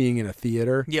to be seeing in a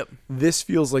theater. Yep. This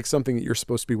feels like something that you're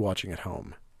supposed to be watching at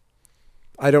home.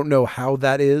 I don't know how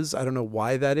that is. I don't know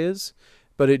why that is,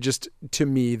 but it just, to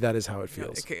me, that is how it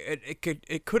feels.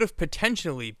 It could have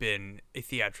potentially been a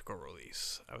theatrical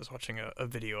release. I was watching a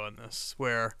video on this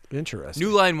where Interesting.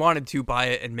 New Line wanted to buy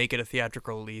it and make it a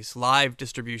theatrical release. Live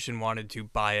Distribution wanted to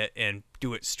buy it and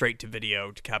do it straight to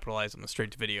video to capitalize on the straight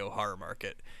to video horror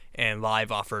market. And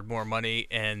Live offered more money,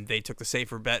 and they took the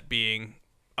safer bet being,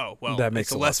 that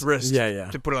makes it's less risk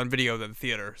to put it on video than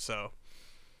theater. So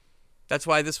that's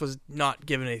why this was not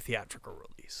given a theatrical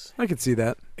release. I could see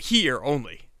that. Here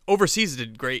only. Overseas, it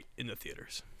did great in the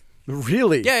theaters.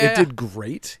 Really? Yeah. It did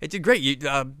great? It did great.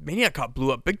 Maniac Cop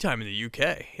blew up big time in the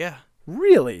UK. Yeah.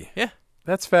 Really? Yeah.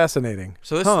 That's fascinating.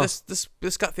 So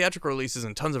this got theatrical releases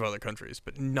in tons of other countries,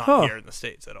 but not here in the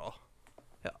States at all.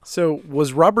 Yeah. So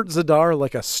was Robert Zadar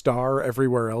like a star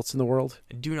everywhere else in the world?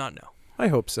 I do not know. I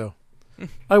hope so.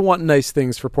 I want nice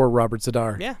things for poor Robert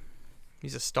Zadar. Yeah.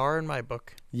 He's a star in my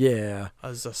book. Yeah.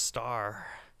 As a star.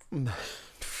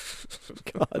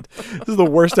 God, this is the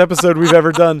worst episode we've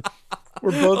ever done.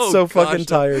 We're both fucking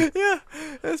tired. Yeah,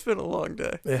 it's been a long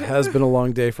day. It has been a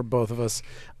long day for both of us.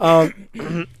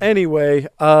 Anyway,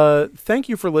 thank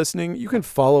you for listening. You can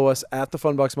follow us at the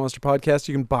Funbox Monster Podcast.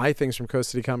 You can buy things from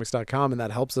coastcitycomics.com, and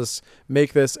that helps us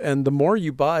make this. And the more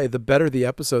you buy, the better the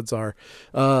episodes are.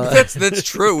 That's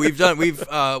true.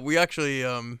 We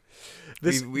actually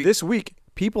this week.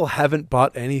 People haven't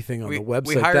bought anything on the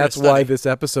website. That's why this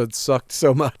episode sucked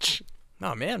so much.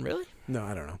 Oh, man, really? No,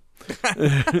 I don't know.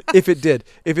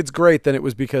 If it's great, then it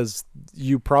was because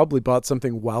you probably bought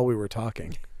something while we were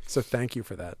talking. So thank you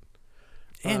for that.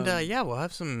 And we'll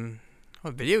have some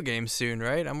video games soon,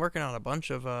 right? I'm working on a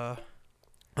bunch of...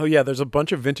 Oh, yeah, there's a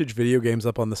bunch of vintage video games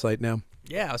up on the site now.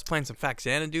 Yeah, I was playing some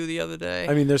Faxanadu the other day.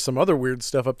 I mean, there's some other weird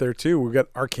stuff up there, too. We've got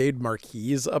arcade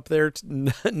marquees up there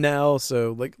now,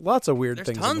 so, like, lots of weird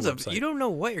things on the website. You don't know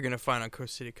what you're going to find on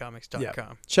coastcitycomics.com.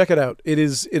 Yeah. Check it out. It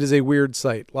is a weird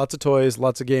site. Lots of toys,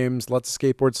 lots of games, lots of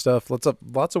skateboard stuff,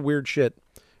 lots of weird shit.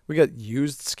 We got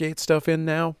used skate stuff in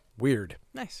now. Weird.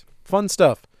 Nice. Fun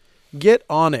stuff. Get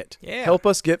on it. Yeah. Help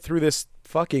us get through this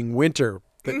fucking winter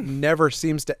that never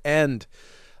seems to end.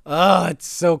 It's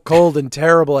so cold and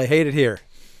terrible. I hate it here.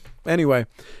 Anyway,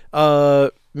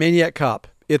 Maniac Cop.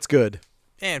 It's good.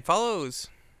 And follows.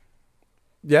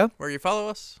 Yeah? Where you follow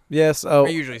us? Yes. I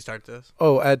usually start this.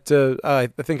 I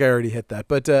think I already hit that.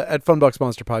 But at Funbox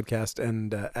Monster Podcast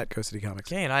and at Coast City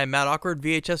Comics. Okay, and I am Matt Awkward,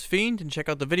 VHS Fiend, and check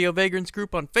out the Video Vagrants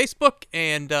group on Facebook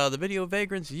and the Video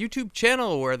Vagrants YouTube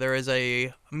channel, where there is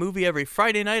a movie every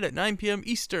Friday night at 9 p.m.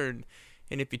 Eastern.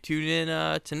 And if you tune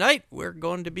in tonight, we're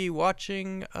going to be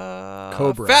watching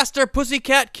Cobra. Faster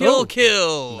Pussycat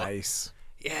Kill. Nice.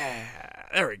 Yeah,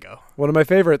 there we go. One of my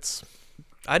favorites.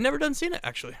 I'd never seen it,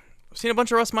 actually. I've seen a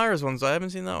bunch of Russ Myers ones. I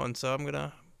haven't seen that one, so I'm going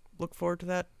to look forward to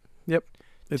that. Yep.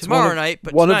 It's tomorrow night,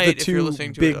 but one tonight, of the if you're two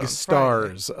listening to big it on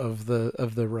stars of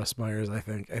the Russ Myers, I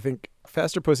think. I think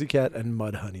Faster Pussycat and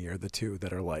Mudhoney are the two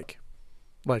that are like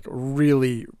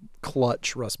really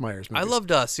clutch Russ Myers movies. I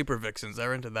loved Super Vixens. I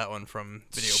rented that one from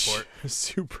Videoport.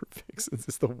 Super Vixens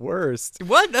is the worst.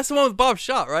 What? That's the one with Bob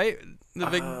Schott, right? The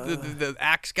big the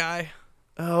axe guy.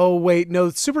 Oh wait, no,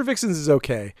 Super Vixens is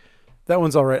okay. That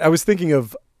one's all right. I was thinking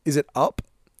of, is it Up?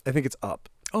 I think it's Up.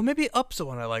 Oh, maybe Up's the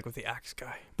one I like with the axe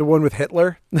guy. The one with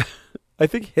Hitler? I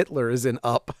think Hitler is in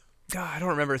Up. God, I don't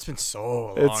remember. It's been so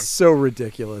long. It's so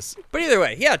ridiculous. But either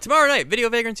way, yeah, tomorrow night, Video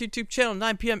Vagrants YouTube channel,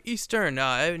 9 p.m. Eastern.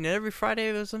 And every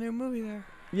Friday, there's a new movie there.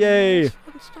 Yay.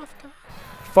 Fun stuff, guys.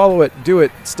 Follow it. Do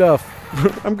it. Stuff.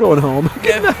 I'm going home.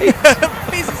 Good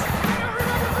night. Peace